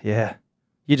 Oh, yeah.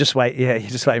 You just wait. Yeah, you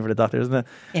just wait for the doctor, isn't it?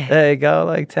 Yeah. There you go,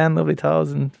 like 10 lovely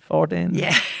toes and 14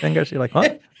 fingers. You're like, huh?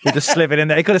 You just slip it in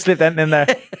there. You could have slipped anything in there.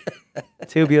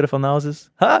 2 beautiful noses.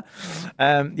 Huh?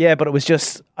 But it was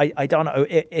just, I don't know.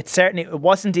 It certainly, it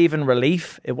wasn't even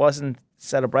relief. It wasn't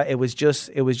celebrate. It was just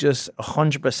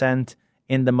 100%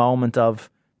 in the moment of,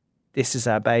 this is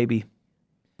our baby.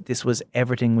 This was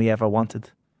everything we ever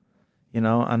wanted,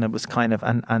 and it was kind of,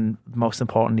 and most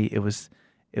importantly, it was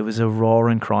a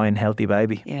roaring, crying, healthy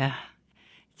baby. Yeah.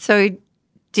 So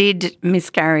did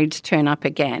miscarriage turn up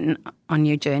again on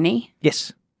your journey?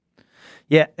 Yes.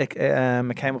 Yeah, it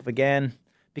came up again.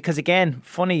 Because again,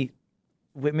 funny,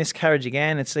 with miscarriage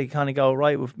again, it's like kind of go,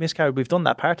 right, with miscarriage, we've done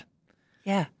that part.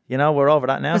 Yeah. We're over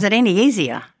that now. Was it any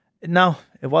easier? No,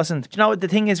 it wasn't. The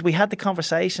thing is, we had the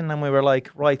conversation and we were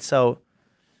like, right, so,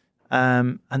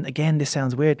 and again, this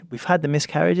sounds weird. We've had the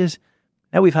miscarriages.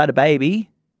 Now we've had a baby.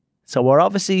 So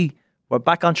we're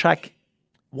back on track.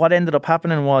 What ended up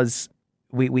happening was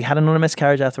we had another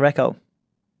miscarriage after Echo.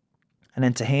 And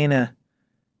then Tahina,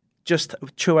 just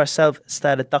through herself,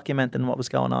 started documenting what was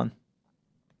going on.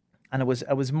 And it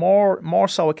was more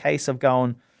so a case of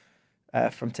going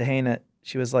from Tahina.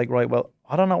 She was like, right, well,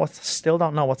 still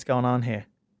don't know what's going on here.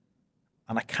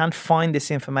 And I can't find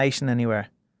this information anywhere.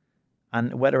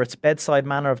 And whether it's bedside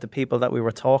manner of the people that we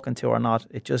were talking to or not,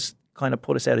 it just kind of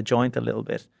put us out of joint a little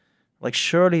bit. Like,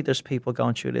 surely there's people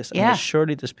going through this. And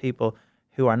surely there's people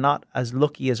who are not as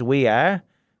lucky as we are,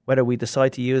 whether we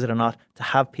decide to use it or not, to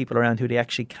have people around who they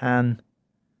actually can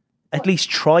at least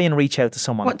try and reach out to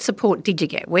someone. What support did you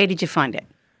get? Where did you find it?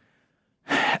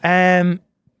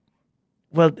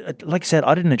 Well, like I said,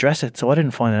 I didn't address it, so I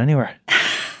didn't find it anywhere.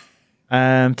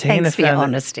 Thanks for your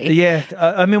honesty. Yeah.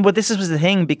 But this was the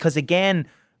thing, because again,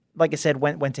 like I said,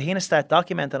 when Tahina started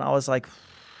documenting, I was like,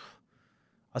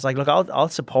 look, I'll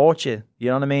support you. You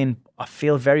know what I mean? I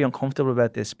feel very uncomfortable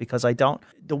about this because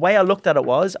the way I looked at it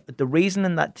was, the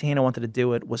reason that Tahina wanted to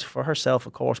do it was for herself,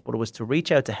 of course, but it was to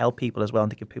reach out to help people as well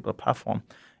and to give people a platform.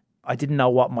 I didn't know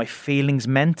what my feelings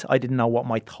meant. I didn't know what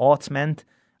my thoughts meant.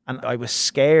 And I was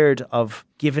scared of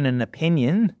giving an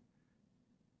opinion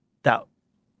that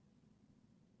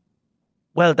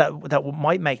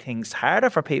might make things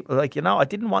harder for people. Like, I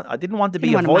didn't want to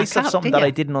be a voice of something that I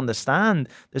didn't understand.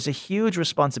 There's a huge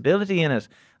responsibility in it.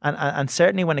 And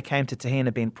certainly when it came to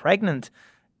Tahina being pregnant,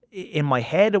 in my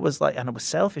head it was like, and it was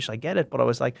selfish, I get it, but I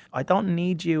was like, I don't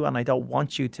need you and I don't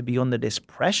want you to be under this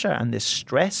pressure and this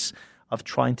stress of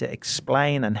trying to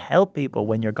explain and help people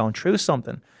when you're going through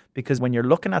something. Because when you're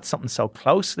looking at something so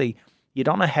closely, you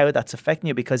don't know how that's affecting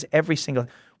you, because every single,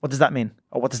 what does that mean?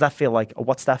 Or what does that feel like? Or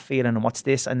what's that feeling? And what's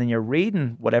this? And then you're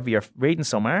reading whatever you're reading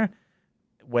somewhere,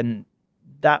 when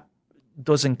that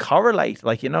doesn't correlate,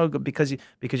 like, because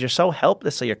you're so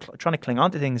helpless. So you're trying to cling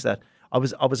on to things that I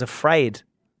was afraid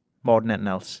more than anything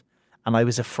else. And I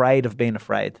was afraid of being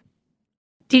afraid.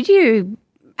 Did you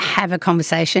have a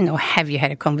conversation, or have you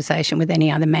had a conversation with any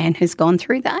other man who's gone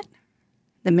through that?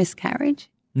 The miscarriage?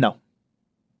 No.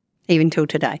 Even till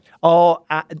today? Oh,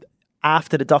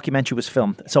 after the documentary was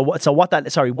filmed. So what that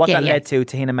led to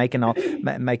Tahina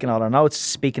making all her notes,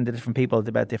 speaking to different people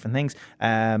about different things.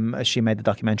 She made the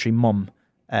documentary Mum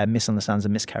Misunderstands a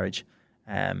Miscarriage.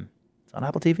 It's on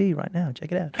Apple TV right now.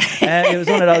 Check it out. It was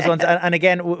one of those ones. And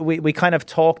again, we kind of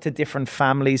talked to different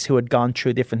families who had gone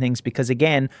through different things, because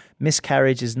again,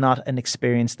 miscarriage is not an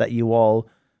experience that you all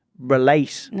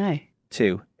relate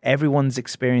to. Everyone's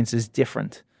experience is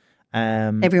different.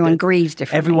 Everyone grieves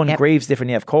differently. Everyone grieves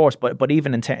differently, of course. But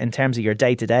even in terms of your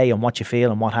day to day and what you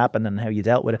feel and what happened and how you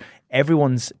dealt with it,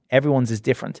 everyone's is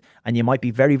different. And you might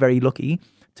be very, very lucky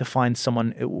to find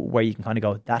someone where you can kind of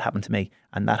go, that happened to me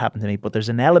and that happened to me. But there's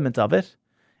an element of it,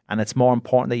 and it's more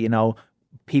important that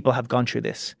people have gone through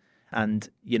this. And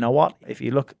you know what? If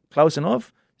you look close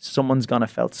enough, someone's gonna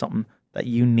felt something that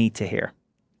you need to hear.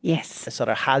 Yes. So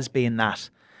there has been that.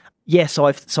 Yeah, so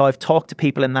I've talked to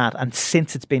people in that, and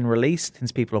since it's been released,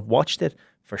 since people have watched it,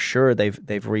 for sure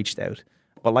they've reached out.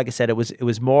 But like I said, it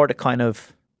was more the kind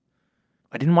of,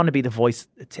 I didn't want to be the voice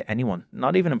to anyone,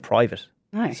 not even in private,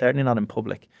 certainly not in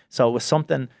public. So it was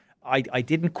something I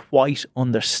didn't quite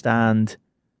understand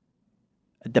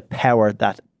the power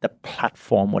that the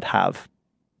platform would have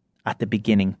at the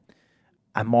beginning.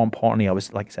 And more importantly, I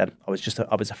was, like I said,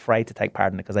 I was afraid to take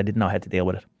part in it because I didn't know how to deal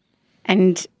with it.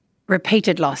 And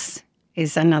repeated loss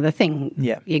is another thing.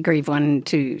 Yeah. You grieve 1,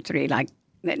 2, 3, like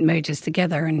that merges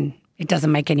together, and it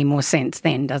doesn't make any more sense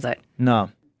then, does it?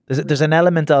 No. There's an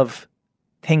element of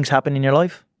things happen in your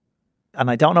life,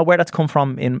 and I don't know where that's come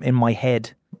from in my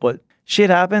head, but shit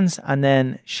happens, and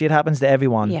then shit happens to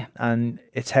everyone, and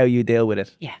it's how you deal with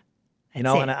it. Yeah. You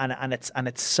know, and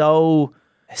it's so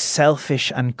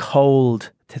selfish and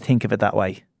cold to think of it that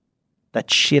way.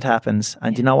 That shit happens,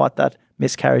 and you know what? That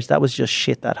miscarriage, that was just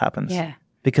shit that happens. Yeah.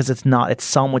 Because it's not. It's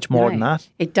so much more than that.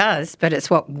 It does, but it's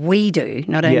what we do,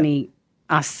 not only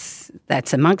us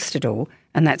that's amongst it all.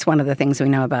 And that's one of the things we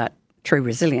know about true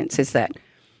resilience is that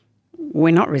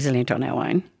we're not resilient on our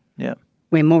own. Yeah.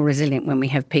 We're more resilient when we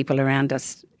have people around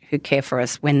us who care for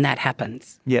us when that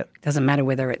happens. Yeah. It doesn't matter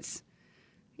whether it's,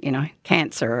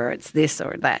 cancer or it's this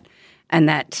or that. And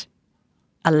that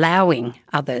allowing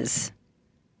others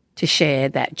to share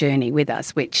that journey with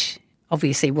us, which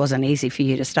obviously wasn't easy for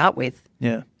you to start with.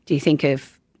 Yeah. Do you think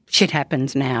if shit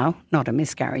happens now, not a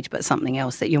miscarriage, but something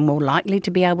else, that you're more likely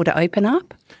to be able to open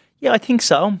up? Yeah, I think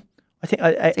so. I think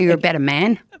so you're a better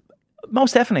man?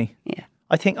 Most definitely. Yeah.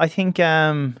 I think as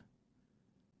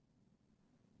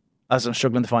I'm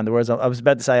struggling to find the words, I was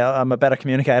about to say I'm a better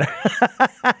communicator.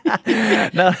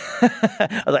 No.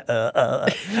 I was like,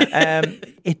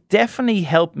 it definitely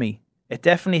helped me. It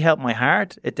definitely helped my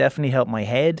heart. It definitely helped my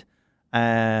head.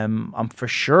 I'm for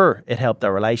sure it helped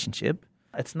our relationship.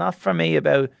 It's not for me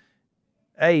about,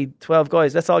 hey, 12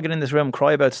 guys, let's all get in this room and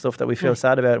cry about stuff that we feel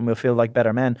sad about and we'll feel like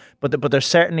better men. But there's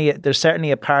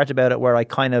certainly a part about it where I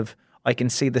can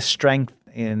see the strength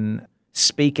in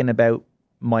speaking about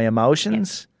my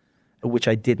emotions, which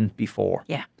I didn't before.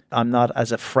 Yeah. I'm not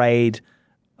as afraid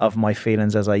of my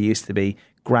feelings as I used to be.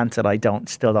 Granted, I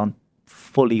still don't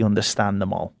fully understand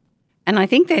them all. And I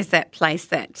think there's that place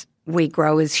that we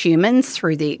grow as humans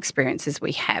through the experiences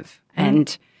we have.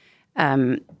 And,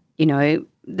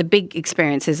 the big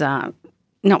experiences are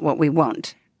not what we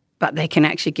want, but they can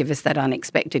actually give us that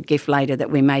unexpected gift later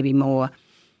that we may be more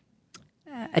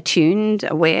attuned,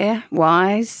 aware,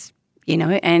 wise,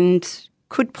 and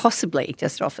could possibly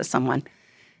just offer someone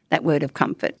that word of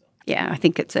comfort. Yeah, I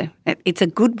think it's a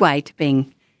good way to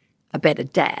being a better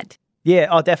dad. Yeah,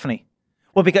 oh, definitely.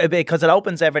 Well, because it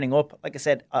opens everything up. Like I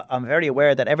said, I'm very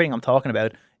aware that everything I'm talking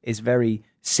about is very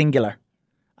singular.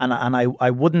 And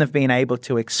I wouldn't have been able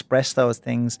to express those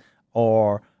things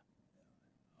or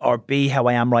be how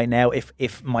I am right now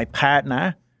if my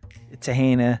partner,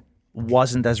 Tahina,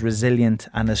 wasn't as resilient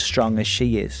and as strong as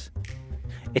she is.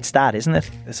 It's that, isn't it?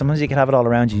 Sometimes you can have it all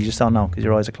around you. You just don't know because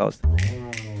your eyes are closed.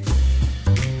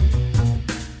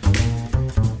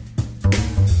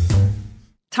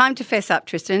 Time to fess up,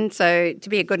 Tristan. So to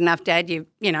be a good enough dad,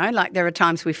 there are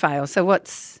times we fail. So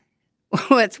what's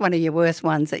one of your worst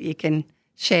ones that you can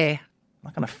share? I'm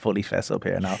not going to fully fess up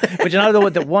here now.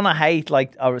 But the one I hate,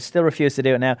 like I still refuse to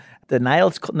do it now,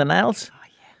 cutting the nails. Oh,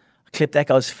 yeah. I clipped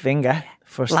Echo's finger.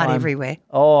 First blood time. Everywhere.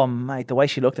 Oh, mate, the way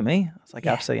she looked at me, I was like,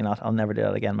 absolutely not. I'll never do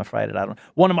that again. I'm afraid of that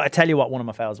one. I tell you what, one of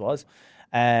my fails was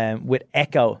with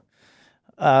Echo.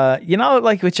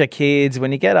 Like with your kids,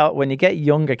 when you get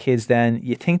younger kids, then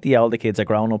you think the older kids are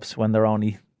grown-ups when they're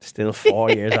only still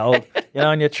 4 years old.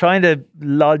 And you're trying to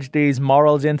lodge these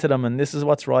morals into them, and this is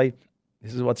what's right,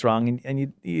 this is what's wrong,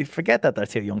 and you forget that they're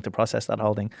too young to process that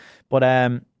whole thing. But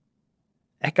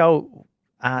Echo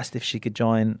asked if she could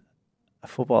join a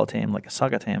football team, like a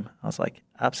soccer team. I was like,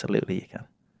 absolutely you can.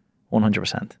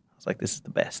 100%. I was like, this is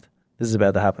the best. This is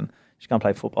about to happen. She's going to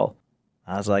play football.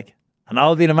 I was like, and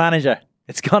I'll be the manager.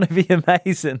 It's going to be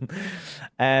amazing.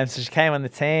 So she came on the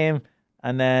team.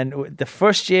 And then the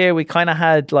first year we kind of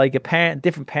had like a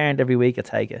different parent every week to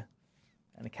take it.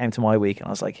 And it came to my week and I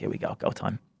was like, here we go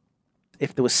time.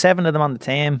 If there was 7 of them on the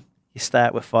team, you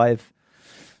start with 5.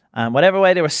 And whatever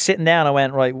way they were sitting down, I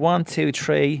went, right, 1, 2,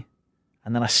 3.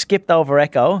 And then I skipped over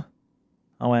Echo.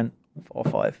 I went 4,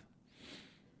 5.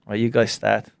 Right, you guys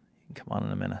start. You can come on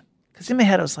in a minute. Because in my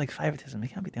head, I was like, favoritism. You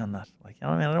can't be doing that. Like, you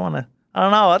know what I mean? I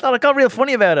don't know. I thought I got real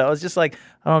funny about it. I was just like,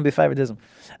 I don't want to be favoritism.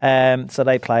 So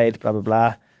they played, blah, blah,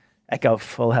 blah. Echo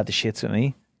full had the shits with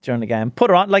me during the game. Put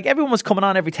her on. Like, everyone was coming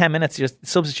on every 10 minutes, just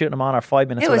substituting them on, or 5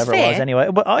 minutes, or whatever it was anyway.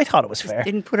 But I thought it was fair.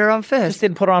 Didn't put her on first. Just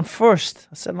didn't put her on first.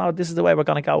 I said, no, this is the way we're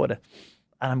going to go with it.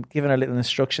 And I'm giving her little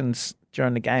instructions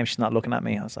during the game. She's not looking at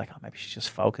me. I was like, oh, maybe she's just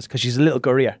focused because she's a little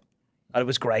gurrier. And it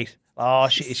was great. Oh,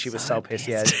 she was so pissed.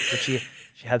 Yeah, but she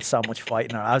had so much fight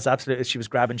in her. She was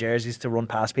grabbing jerseys to run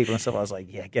past people and stuff. I was like,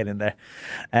 yeah, get in there.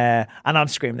 And I'm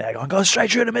screaming there, going, go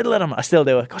straight through the middle of them. I still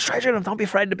do it. Go straight through them. Don't be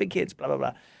afraid of the big kids, blah, blah,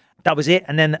 blah. that was it.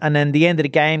 And then the end of the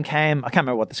game came. I can't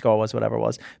remember what the score was, whatever it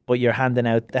was. But you're handing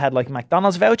out. They had like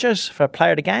McDonald's vouchers for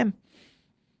player of the game.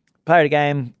 Player of the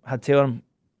game had 2 of them.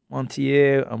 1 to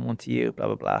you and 1 to you. Blah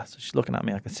blah blah. So she's looking at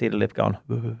me. I can see the lip going.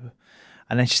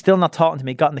 And then she's still not talking to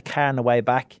me. Got in the car on the way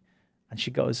back, and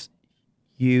she goes,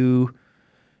 "You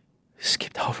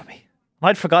skipped over me."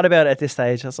 I'd forgot about it at this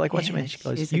stage. I was like, "What do you mean?" She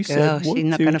goes, "You said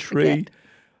 1, 2, 3," and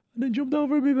then jumped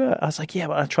over me. But I was like, "Yeah,"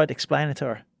 but I tried to explain it to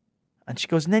her. And she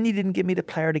goes, "And then you didn't give me the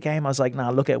player of the game." I was like, "Nah,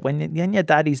 look at when your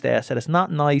daddy's there." I said, "It's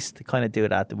not nice to kind of do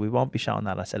that. We won't be showing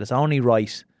that." I said, "It's only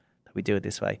right that we do it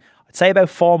this way." I'd say about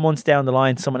 4 months down the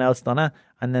line, someone else done it,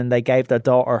 and then they gave their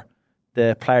daughter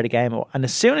the player of the game. And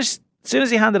as soon as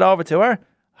he handed it over to her,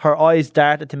 her eyes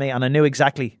darted to me, and I knew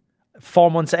exactly.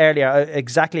 4 months earlier,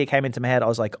 exactly it came into my head. I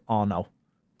was like, "Oh no,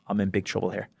 I'm in big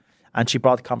trouble here." And she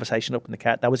brought the conversation up in the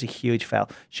car. That was a huge fail.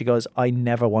 She goes, "I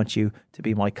never want you to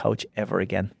be my coach ever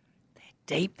again."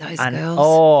 Deep, those and, girls.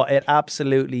 Oh, it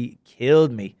absolutely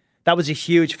killed me. That was a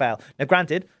huge fail. Now,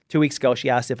 granted, 2 weeks ago, she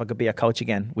asked if I could be a coach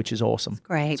again, which is awesome. That's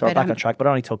great. So we're back on track, but it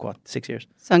only took, 6 years?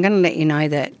 So I'm going to let you know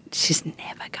that she's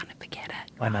never going to forget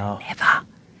it. I know. Never.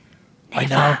 I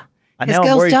know. Because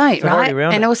girls don't,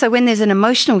 right? And also when there's an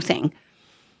emotional thing,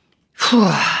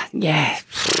 yeah.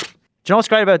 Do you know what's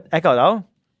great about Echo, though?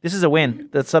 This is a win.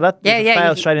 So that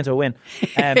failed straight into a win.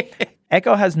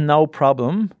 Echo has no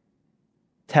problem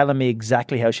telling me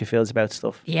exactly how she feels about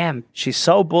stuff. Yeah. She's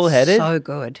so bullheaded. So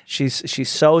good. She's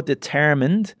so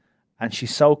determined, and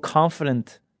she's so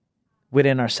confident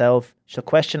within herself. She'll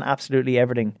question absolutely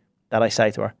everything that I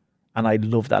say to her, and I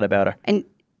love that about her. And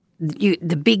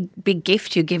the big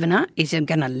gift you're giving her is I'm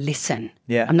going to listen.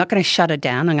 Yeah. I'm not going to shut her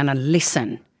down. I'm going to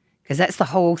listen, because that's the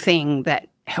whole thing that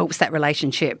helps that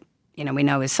relationship. We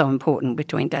know is so important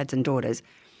between dads and daughters.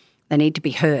 They need to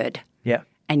be heard. Yeah.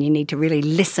 And you need to really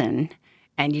listen.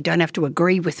 And you don't have to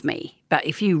agree with me, but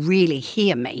if you really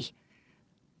hear me,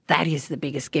 that is the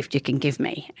biggest gift you can give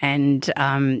me. And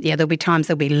there'll be times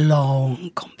there'll be long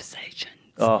conversations.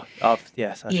 Oh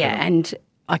yes. And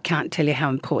I can't tell you how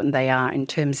important they are in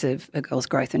terms of a girl's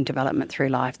growth and development through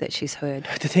life that she's heard.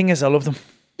 The thing is, I love them.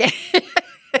 Yeah.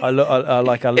 I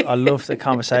love the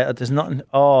conversation. There's nothing.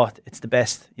 Oh, it's the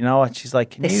best. You know what? She's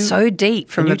like, they're so deep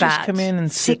from can you about just come in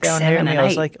and 6, sit down 7, here with and me? 8. I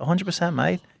was like, 100%,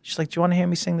 mate. She's like, "Do you want to hear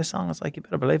me sing this song?" I was like, "You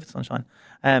better believe it, sunshine."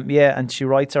 Yeah, and she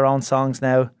writes her own songs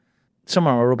now. Some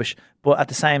of them are rubbish, but at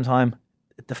the same time,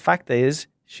 the fact is,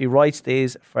 she writes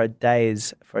these for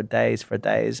days.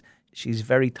 She's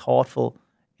very thoughtful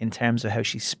in terms of how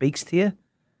she speaks to you.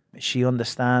 She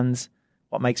understands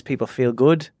what makes people feel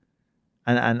good.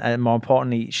 And more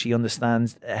importantly, she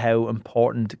understands how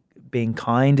important being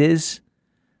kind is.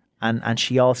 And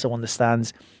she also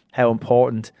understands how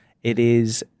important it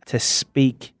is to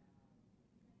speak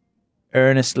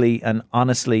earnestly and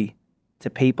honestly to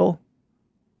people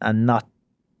and not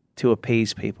to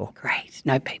appease people. Great.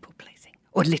 No people pleasing.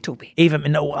 Or little bit.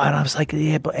 And I was like,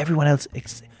 "Yeah, but everyone else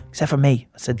except for me."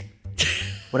 I said,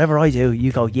 "Whatever I do,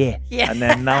 you go, yeah." And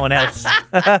then no one else.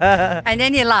 And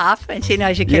then you laugh and she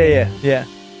knows you're kidding. Yeah.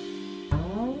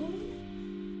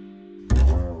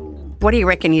 What do you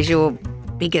reckon is your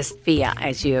biggest fear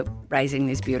as you're raising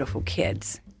these beautiful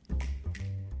kids?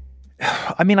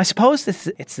 I mean, I suppose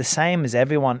it's the same as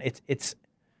everyone. It's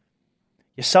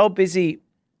you're so busy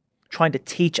trying to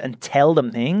teach and tell them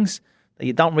things that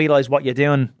you don't realize what you're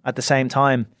doing at the same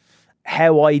time.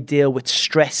 How I deal with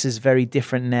stress is very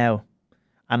different now.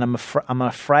 And I'm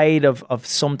afraid of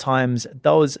sometimes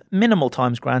those minimal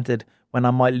times, granted, when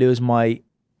I might lose my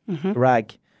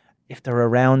rag. If they're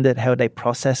around it, how they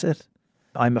process it.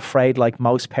 I'm afraid, like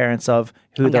most parents, of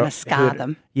who I'm going to scar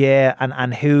them. Yeah,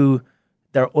 and who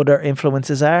their other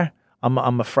influences are.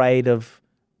 I'm afraid of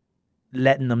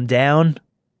letting them down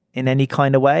in any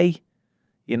kind of way.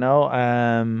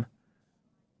 I'm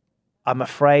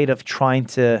afraid of trying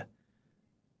to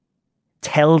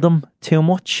tell them too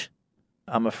much.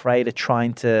 I'm afraid of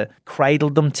trying to cradle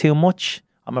them too much.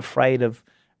 I'm afraid of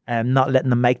not letting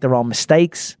them make their own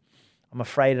mistakes. I'm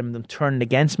afraid of them turning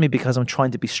against me because I'm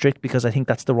trying to be strict because I think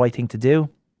that's the right thing to do.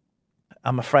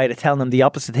 I'm afraid of telling them the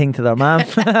opposite thing to their mom.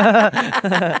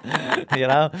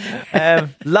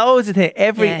 Loads of things.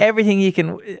 Everything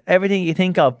you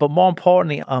think of. But more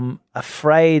importantly, I'm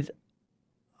afraid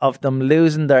of them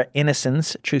losing their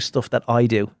innocence through stuff that I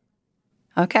do.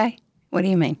 Okay. What do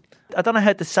you mean? I don't know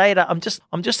how to say that. I'm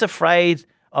just afraid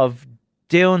of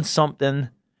doing something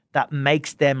that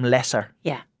makes them lesser.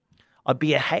 Yeah. I'd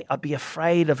be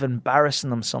afraid of embarrassing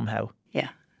them somehow. Yeah.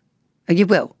 You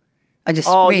will. I just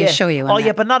reassure you. Oh,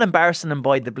 yeah, but not embarrassing them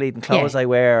by the bleeding clothes I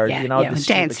wear, or, the stupid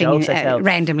dancing jokes I tell.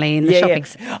 randomly in the shopping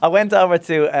centre. I went over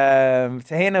to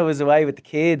Hannah was away with the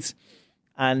kids,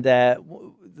 and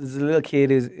there's a little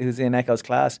kid who's in Echo's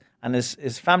class, and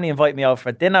his family invited me over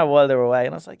for dinner while they were away,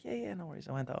 and I was like, yeah, no worries.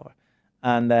 I went over,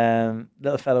 and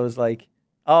little fella was like,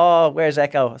 oh, where's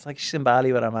Echo? I was like, she's in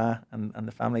Bali with her ma and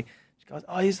the family. She goes,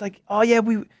 oh, he's like, oh yeah,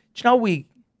 we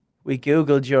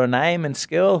Googled your name in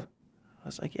school. I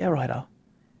was like, yeah, righto.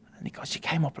 And he goes, she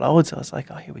came up loads. I was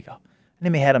like, oh, here we go. And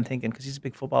in my head, I'm thinking, because he's a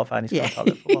big football fan, he's going to talk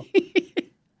about football.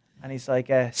 And he's like,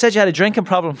 said you had a drinking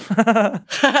problem.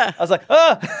 I was like,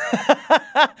 oh.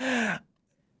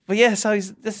 But yeah, so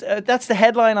that's the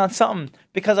headline on something.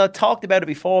 Because I talked about it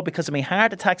before because of my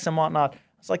heart attacks and whatnot. I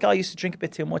was like, oh, I used to drink a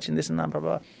bit too much and this and that, blah,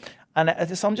 blah.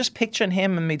 And so I'm just picturing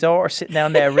him and my daughter sitting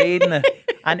down there reading it.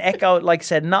 And Echo, like I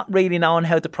said, not really knowing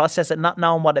how to process it, not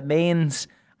knowing what it means.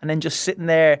 And then just sitting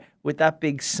there with that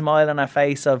big smile on her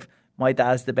face of, my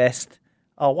dad's the best.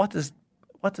 Oh, what does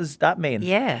that mean?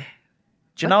 Yeah.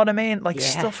 Do you know what I mean? Like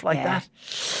stuff like that.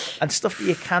 And stuff that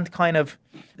you can't kind of,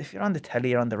 if you're on the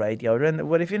telly or on the radio,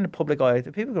 if you're in the public eye,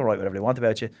 the people can write whatever they want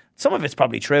about you. Some of it's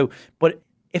probably true. But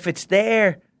if it's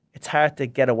there, it's hard to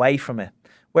get away from it.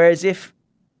 Whereas if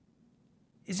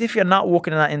you're not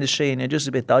working in that industry and you're just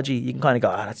a bit dodgy, you can kind of go,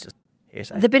 that's just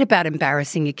hearsay. The bit about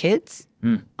embarrassing your kids,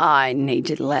 I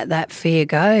need you to let that fear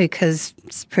go because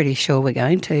it's pretty sure we're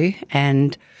going to.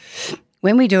 And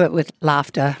when we do it with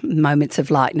laughter, moments of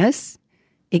lightness,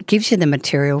 it gives you the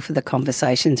material for the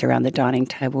conversations around the dining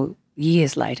table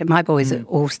years later. My boys are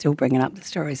all still bringing up the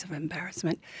stories of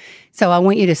embarrassment. So I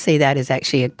want you to see that as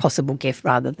actually a possible gift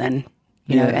rather than,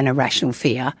 an irrational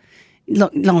fear.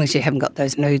 Long as you haven't got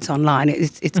those nudes online,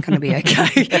 it's going to be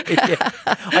okay.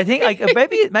 I think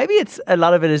maybe it's a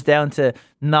lot of it is down to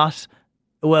not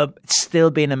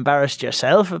still being embarrassed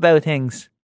yourself about things.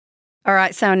 All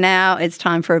right, so now it's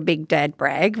time for a big dad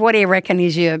brag. What do you reckon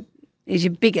is your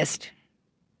biggest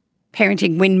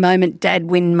parenting win moment, dad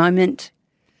win moment?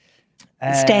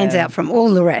 Stands out from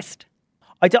all the rest.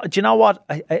 Do you know what?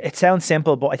 It sounds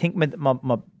simple, but I think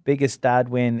my biggest dad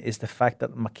win is the fact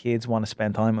that my kids want to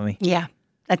spend time with me. Yeah,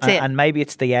 that's it. And maybe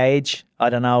it's the age, I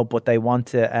don't know, but they want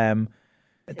to,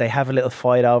 they have a little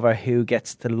fight over who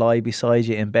gets to lie beside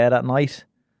you in bed at night.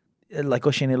 Like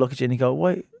Oisin, he'll look at you and he go,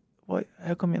 why,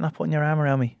 how come you're not putting your arm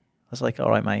around me? I was like, all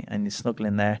right, mate. And he's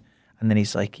snuggling there. And then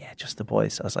he's like, yeah, just the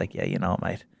boys. I was like, yeah, you know it,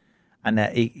 mate. And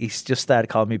he's just started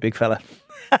calling me big fella.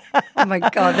 Oh my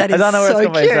God, that is so cute. I don't know where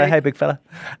it's coming from. Hey, big fella.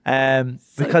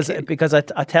 Because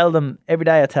I tell them, every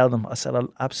day I tell them, I said, I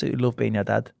absolutely love being your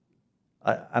dad.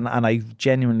 And I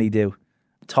genuinely do.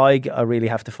 Tig, I really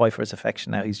have to fight for his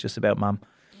affection now. He's just about mum.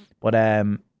 But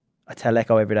I tell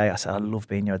Echo every day, I said, I love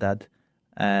being your dad.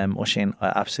 Oisin,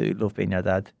 I absolutely love being your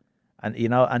dad. And,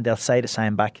 and they'll say the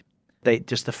same back.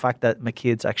 Just the fact that my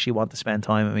kids actually want to spend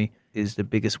time with me is the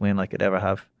biggest win I could ever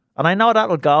have. And I know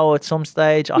that'll go at some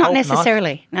stage. I not hope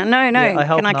necessarily. Not. No. Yeah,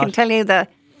 I can tell you the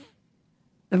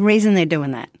reason they're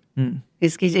doing that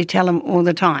is because you tell them all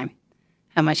the time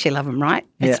how much you love them, right?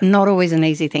 It's not always an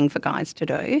easy thing for guys to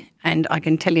do. And I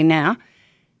can tell you now,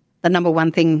 the number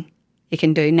one thing you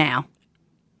can do now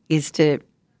is to,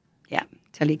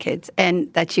 tell your kids.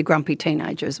 And that's your grumpy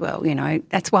teenager as well,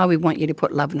 That's why we want you to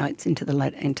put love notes into the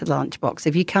lunchbox.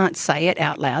 If you can't say it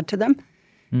out loud to them,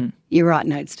 you write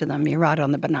notes to them, you write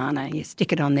on the banana, you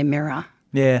stick it on their mirror.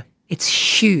 Yeah. It's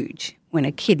huge when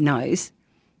a kid knows,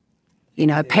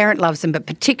 a parent loves them, but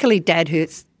particularly dad,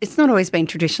 it's not always been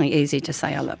traditionally easy to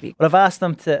say I love you. But I've asked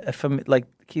them to,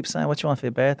 keep saying what you want for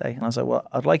your birthday. And I was like, well,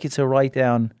 I'd like you to write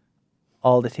down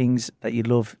all the things that you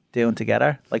love doing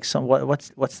together. Like,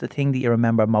 what's the thing that you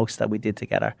remember most that we did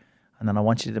together? And then I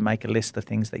want you to make a list of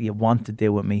things that you want to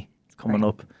do with me coming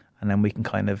up, and then we can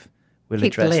kind of we'll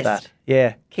address that.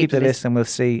 Yeah, keep the list, and we'll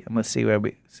see where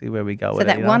we go. So with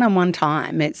that it, one-on-one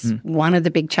time, it's one of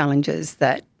the big challenges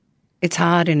that it's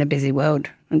hard in a busy world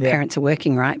when parents are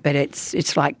working, right? But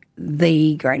it's like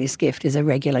the greatest gift is a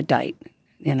regular date,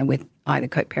 with either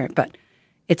co-parent, but.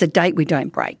 It's a date we don't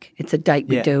break. It's a date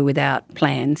we do without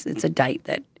plans. It's a date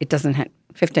that it doesn't have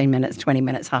 15 minutes, 20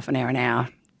 minutes, half an hour.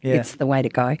 Yeah. It's the way to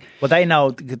go. Well, they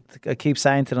know, I keep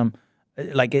saying to them,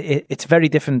 it's very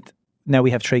different now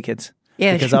we have 3 kids.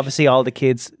 Yeah. Because obviously all the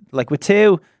kids, like with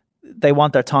 2, they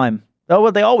want their time. Oh,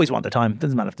 well, they always want their time. It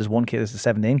doesn't matter if there's 1 kid, there's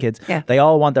 17 kids. Yeah. They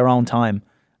all want their own time.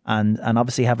 And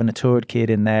obviously having a 3rd kid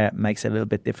in there makes it a little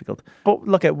bit difficult. But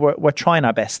look, we're trying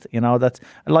our best. That's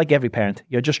like every parent.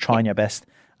 You're just trying your best.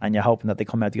 And you're hoping that they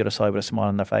come out the other side with a smile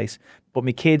on their face. But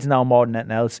my kids know more than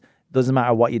anything else. Doesn't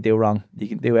matter what you do wrong. You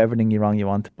can do everything wrong you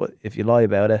want. But if you lie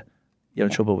about it, you're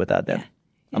in trouble with that then.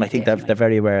 And I think they're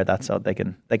very aware of that, so they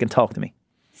can talk to me.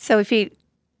 So if you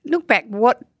look back,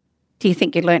 what do you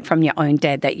think you learnt from your own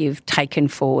dad that you've taken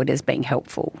forward as being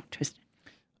helpful,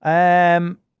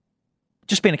 Tristan?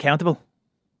 Just being accountable.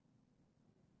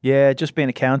 Yeah, just being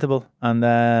accountable.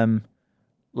 And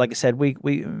like I said, me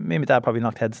and my dad probably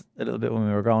knocked heads a little bit when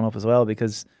we were growing up as well,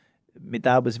 because my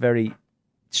dad was very...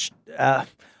 I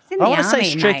want to say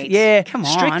strict. Mate. Yeah, come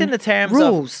on. strict in the terms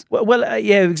rules. of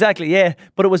yeah, exactly, yeah.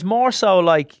 But it was more so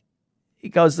like he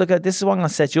goes, look, this is what I'm going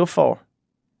to set you up for,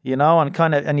 you know, and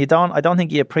I don't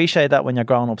think you appreciate that when you're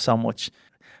growing up so much.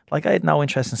 Like I had no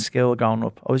interest in skill growing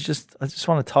up. I just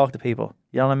wanted to talk to people.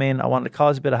 You know what I mean? I wanted to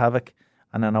cause a bit of havoc,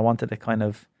 and then I wanted to kind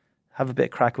of have a bit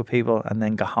of crack with people, and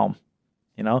then go home,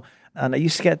 you know. And I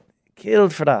used to get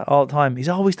killed for that all the time. He's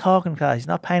always talking, guys. He's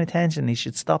not paying attention. He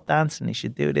should stop dancing. He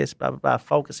should do this, blah, blah, blah.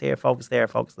 Focus here, focus there,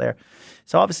 focus there.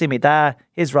 So obviously my dad,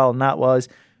 his role in that was,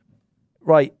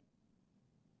 right,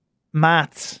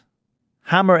 maths,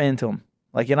 hammer into him.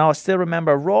 Like, you know, I still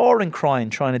remember roaring crying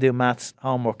trying to do maths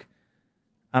homework.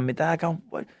 And my dad going,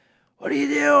 what are you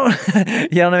doing?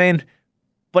 You know what I mean?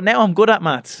 But now I'm good at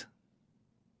maths.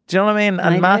 Do you know what I mean?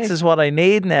 And maths is what I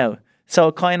need now.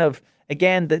 So kind of,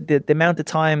 again, the amount of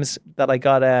times that I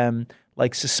got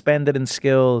like suspended in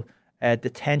school,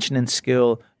 detention in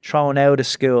school, thrown out of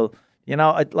school, you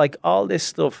know, like all this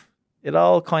stuff, it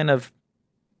all kind of,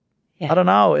 I don't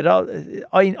know,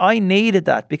 I needed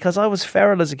that because I was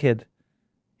feral as a kid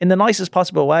in the nicest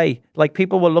possible way. Like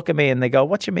people will look at me and they go,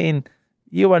 what you mean?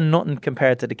 You are nothing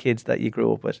compared to the kids that you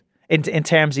grew up with in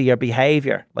terms of your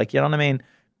behaviour. Like, you know what I mean?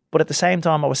 But at the same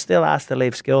time, I was still asked to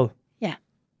leave school. Yeah.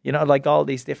 You know, like all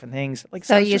these different things. Like,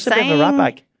 so it's you're just a bit of a rat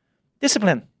bag.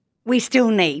 Discipline. We still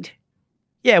need.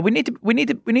 Yeah, we need to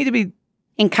be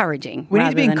encouraging. We need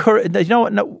to be encouraged. You know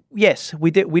what? No, yes,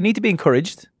 we do. We need to be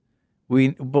encouraged.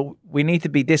 But we need to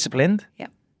be disciplined. Yeah.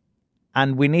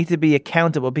 And we need to be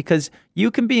accountable, because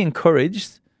you can be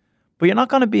encouraged, but you're not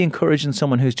going to be encouraging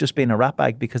someone who's just being a rat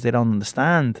bag because they don't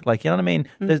understand. Like, you know what I mean?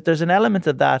 There's an element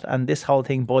of that, and this whole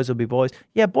thing, boys will be boys.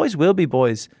 Yeah, boys will be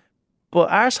boys, but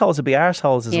arseholes will be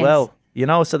arseholes as well. You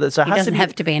know, so there doesn't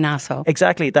have to be an arsehole.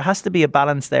 Exactly. There has to be a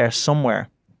balance there somewhere.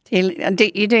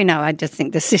 You do know, I just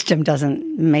think the system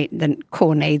doesn't meet the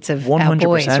core needs of 100%. Our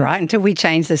boys, right? Until we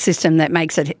change the system that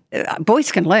makes it,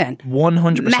 boys can learn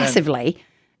 100% massively,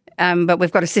 but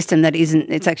we've got a system that isn't.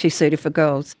 It's actually suited for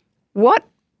girls. What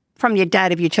from your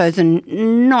dad have you chosen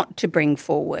not to bring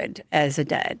forward as a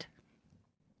dad?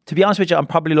 To be honest with you, I'm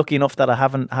probably lucky enough that I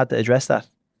haven't had to address that.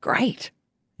 Great.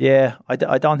 Yeah, I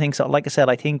don't think so. Like I said,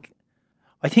 I think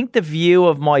the view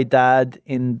of my dad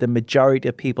in the majority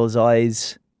of people's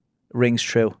eyes rings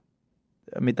true.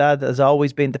 My dad has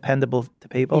always been dependable to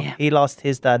people. Yeah. He lost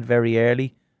his dad very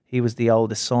early. He was the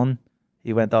oldest son.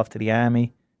 He went off to the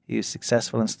army. He was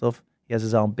successful and stuff. He has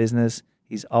his own business.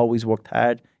 He's always worked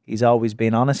hard. He's always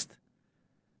been honest.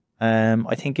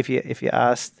 I think if you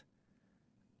asked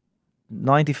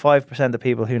 95% of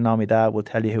people who know my dad will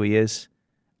tell you who he is,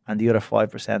 and the other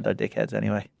 5% are dickheads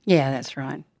anyway. Yeah, that's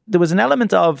right. There was an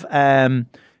element of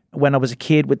when I was a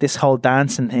kid with this whole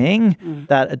dancing thing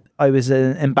that I was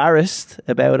embarrassed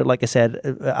about it. Like I said,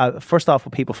 first off,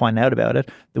 when people find out about it,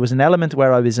 there was an element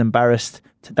where I was embarrassed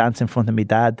to dance in front of my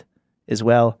dad as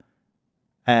well.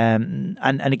 And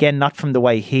again, not from the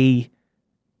way he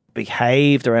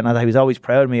behaved or anything. He was always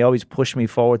proud of me, always pushed me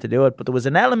forward to do it. But there was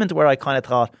an element where I kind of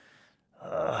thought,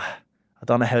 I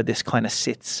don't know how this kind of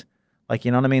sits. Like,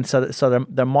 you know what I mean? So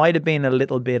there might have been a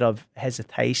little bit of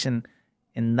hesitation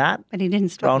in that. But he didn't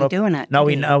stop you doing it. No,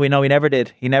 he never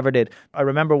did. He never did. I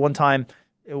remember one time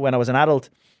when I was an adult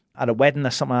at a wedding or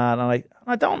something, and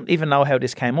I don't even know how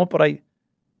this came up, but I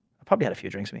probably had a few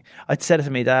drinks with me. I said it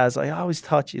to my dad, I always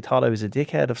thought you thought I was a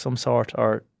dickhead of some sort,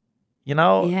 or, you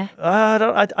know,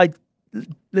 I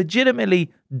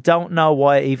legitimately don't know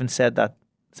why I even said that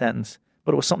sentence,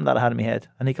 but it was something that I had in my head.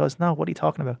 And he goes, no, what are you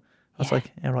talking about? I was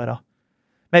like, yeah, right on.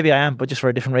 Maybe I am, but just for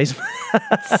a different reason.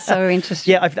 So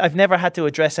interesting. Yeah, I've never had to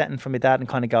address anything from my dad and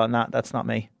kind of go, nah, that's not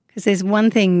me. Because there's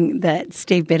one thing that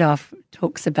Steve Biddulph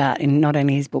talks about in not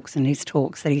only his books and his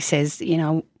talks, that he says, you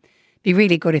know, be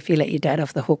really good if you let your dad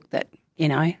off the hook, that, you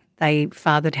know, they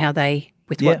fathered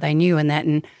with what they knew and that.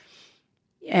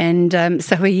 And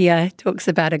so he talks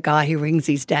about a guy who rings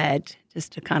his dad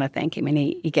just to kind of thank him, and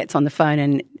he gets on the phone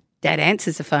and Dad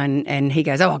answers the phone and he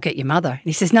goes, oh, I'll get your mother. And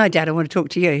he says, no, Dad, I want to talk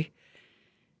to you.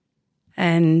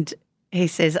 And he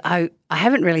says, I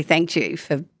haven't really thanked you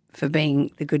for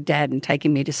being the good dad and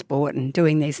taking me to sport and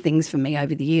doing these things for me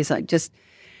over the years.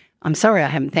 I'm sorry I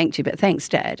haven't thanked you, but thanks,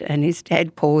 Dad. And his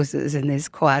dad pauses and there's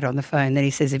quiet on the phone. Then he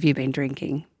says, have you been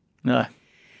drinking? No.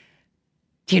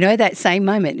 Do you know that same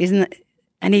moment, isn't it?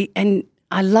 And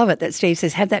I love it that Steve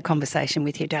says, have that conversation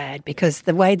with your dad, because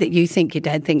the way that you think your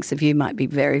dad thinks of you might be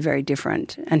very, very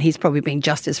different. And he's probably been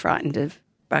just as frightened of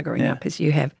buggering up as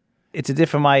you have. It's a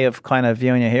different way of kind of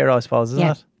viewing your hero, I suppose, isn't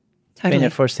it? Totally. Being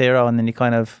your first hero, and then you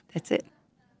kind of... That's it.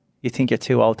 You think you're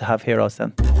too old to have heroes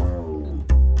then.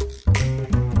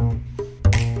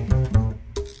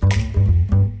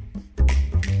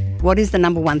 What is the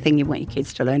number one thing you want your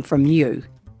kids to learn from you?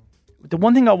 The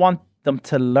one thing I want them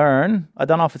to learn, I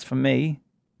don't know if it's from me,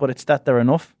 but it's that they're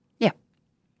enough. Yeah.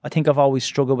 I think I've always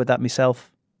struggled with that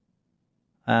myself.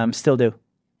 Still do.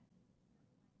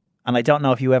 And I don't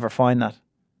know if you ever find that,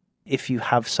 if you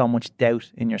have so much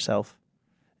doubt in yourself.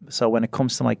 So when it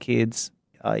comes to my kids,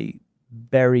 I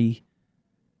bury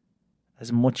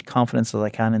as much confidence as I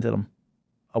can into them.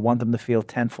 I want them to feel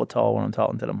 10 foot tall when I'm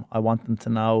talking to them. I want them to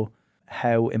know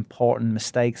how important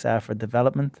mistakes are for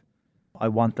development. I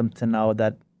want them to know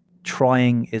that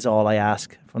trying is all I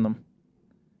ask from them.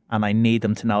 And I need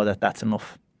them to know that that's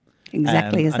enough.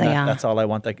 Exactly as they are. That's all I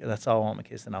want. That's all I want my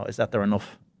kids to know, is that they're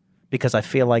enough. Because I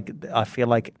feel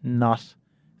like not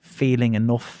feeling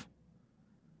enough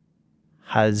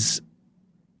has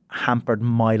hampered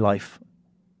my life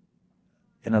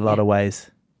in a lot of ways.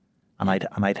 And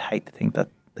I'd hate to think that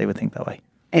they would think that way.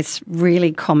 It's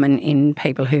really common in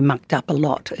people who mucked up a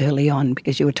lot early on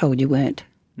because you were told you weren't.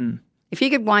 If you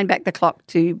could wind back the clock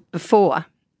to before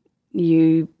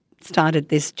you started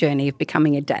this journey of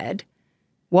becoming a dad,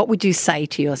 what would you say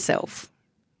to yourself?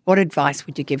 What advice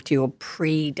would you give to your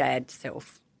pre-dad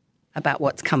self about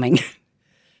what's coming?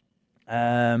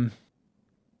 I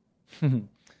don't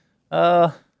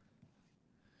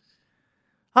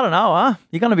know, huh?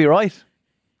 You're going to be right.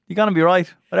 You're going to be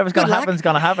right. Whatever's going to happen is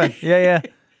going to happen. Yeah.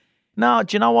 No,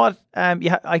 do you know what?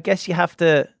 I guess you have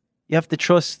to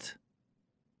trust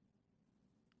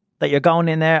that you're going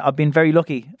in there. I've been very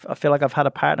lucky. I feel like I've had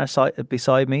a partner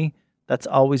beside me that's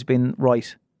always been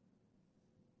right.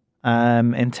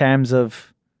 In terms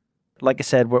of, like I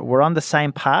said, we're on the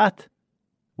same path.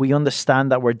 We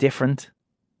understand that we're different,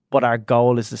 but our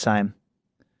goal is the same.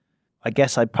 I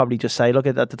guess I'd probably just say, look,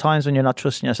 at the times when you're not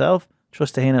trusting yourself,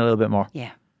 trust Tahina a little bit more.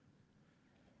 Yeah.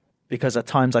 Because at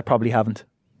times I probably haven't.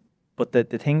 But the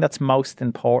thing that's most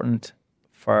important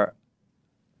for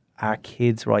our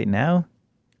kids right now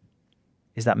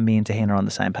is that me and Tahina are on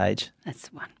the same page. That's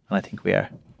the one. And I think we are.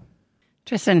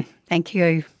 Tristan, thank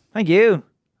you. Thank you.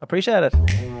 Appreciate it.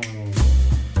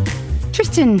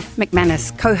 Tristan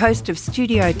MacManus, co-host of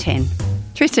Studio 10.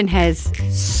 Tristan has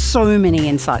so many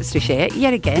insights to share,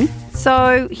 yet again.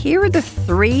 So here are the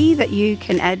 3 that you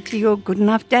can add to your Good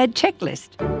Enough Dad checklist.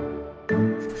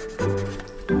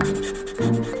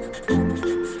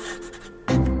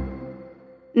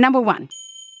 Number 1,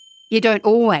 you don't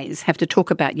always have to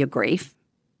talk about your grief,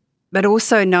 but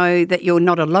also know that you're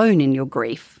not alone in your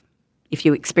grief if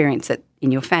you experience it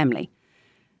in your family.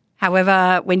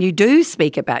 However, when you do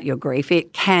speak about your grief,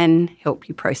 it can help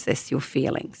you process your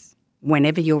feelings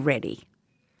whenever you're ready,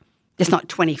 just not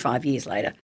 25 years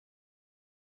later.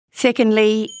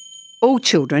 Secondly, all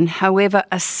children, however,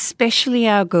 especially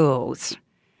our girls,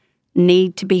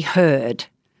 need to be heard,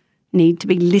 need to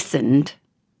be listened,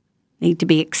 need to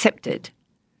be accepted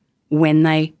when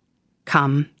they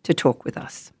come to talk with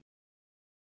us.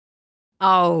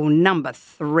 Oh, number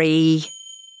 3,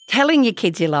 telling your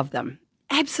kids you love them.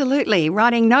 Absolutely.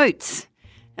 Writing notes,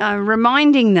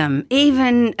 reminding them,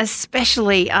 even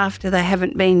especially after they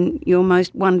haven't been your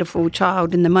most wonderful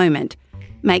child in the moment,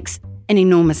 makes an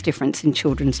enormous difference in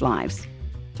children's lives.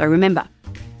 So remember,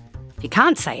 if you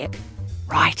can't say it,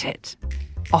 write it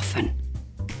often.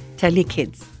 Tell your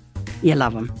kids you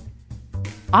love them.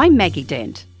 I'm Maggie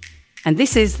Dent, and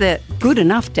this is the Good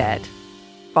Enough Dad.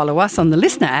 Follow us on the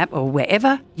Listener app or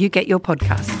wherever you get your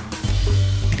podcasts.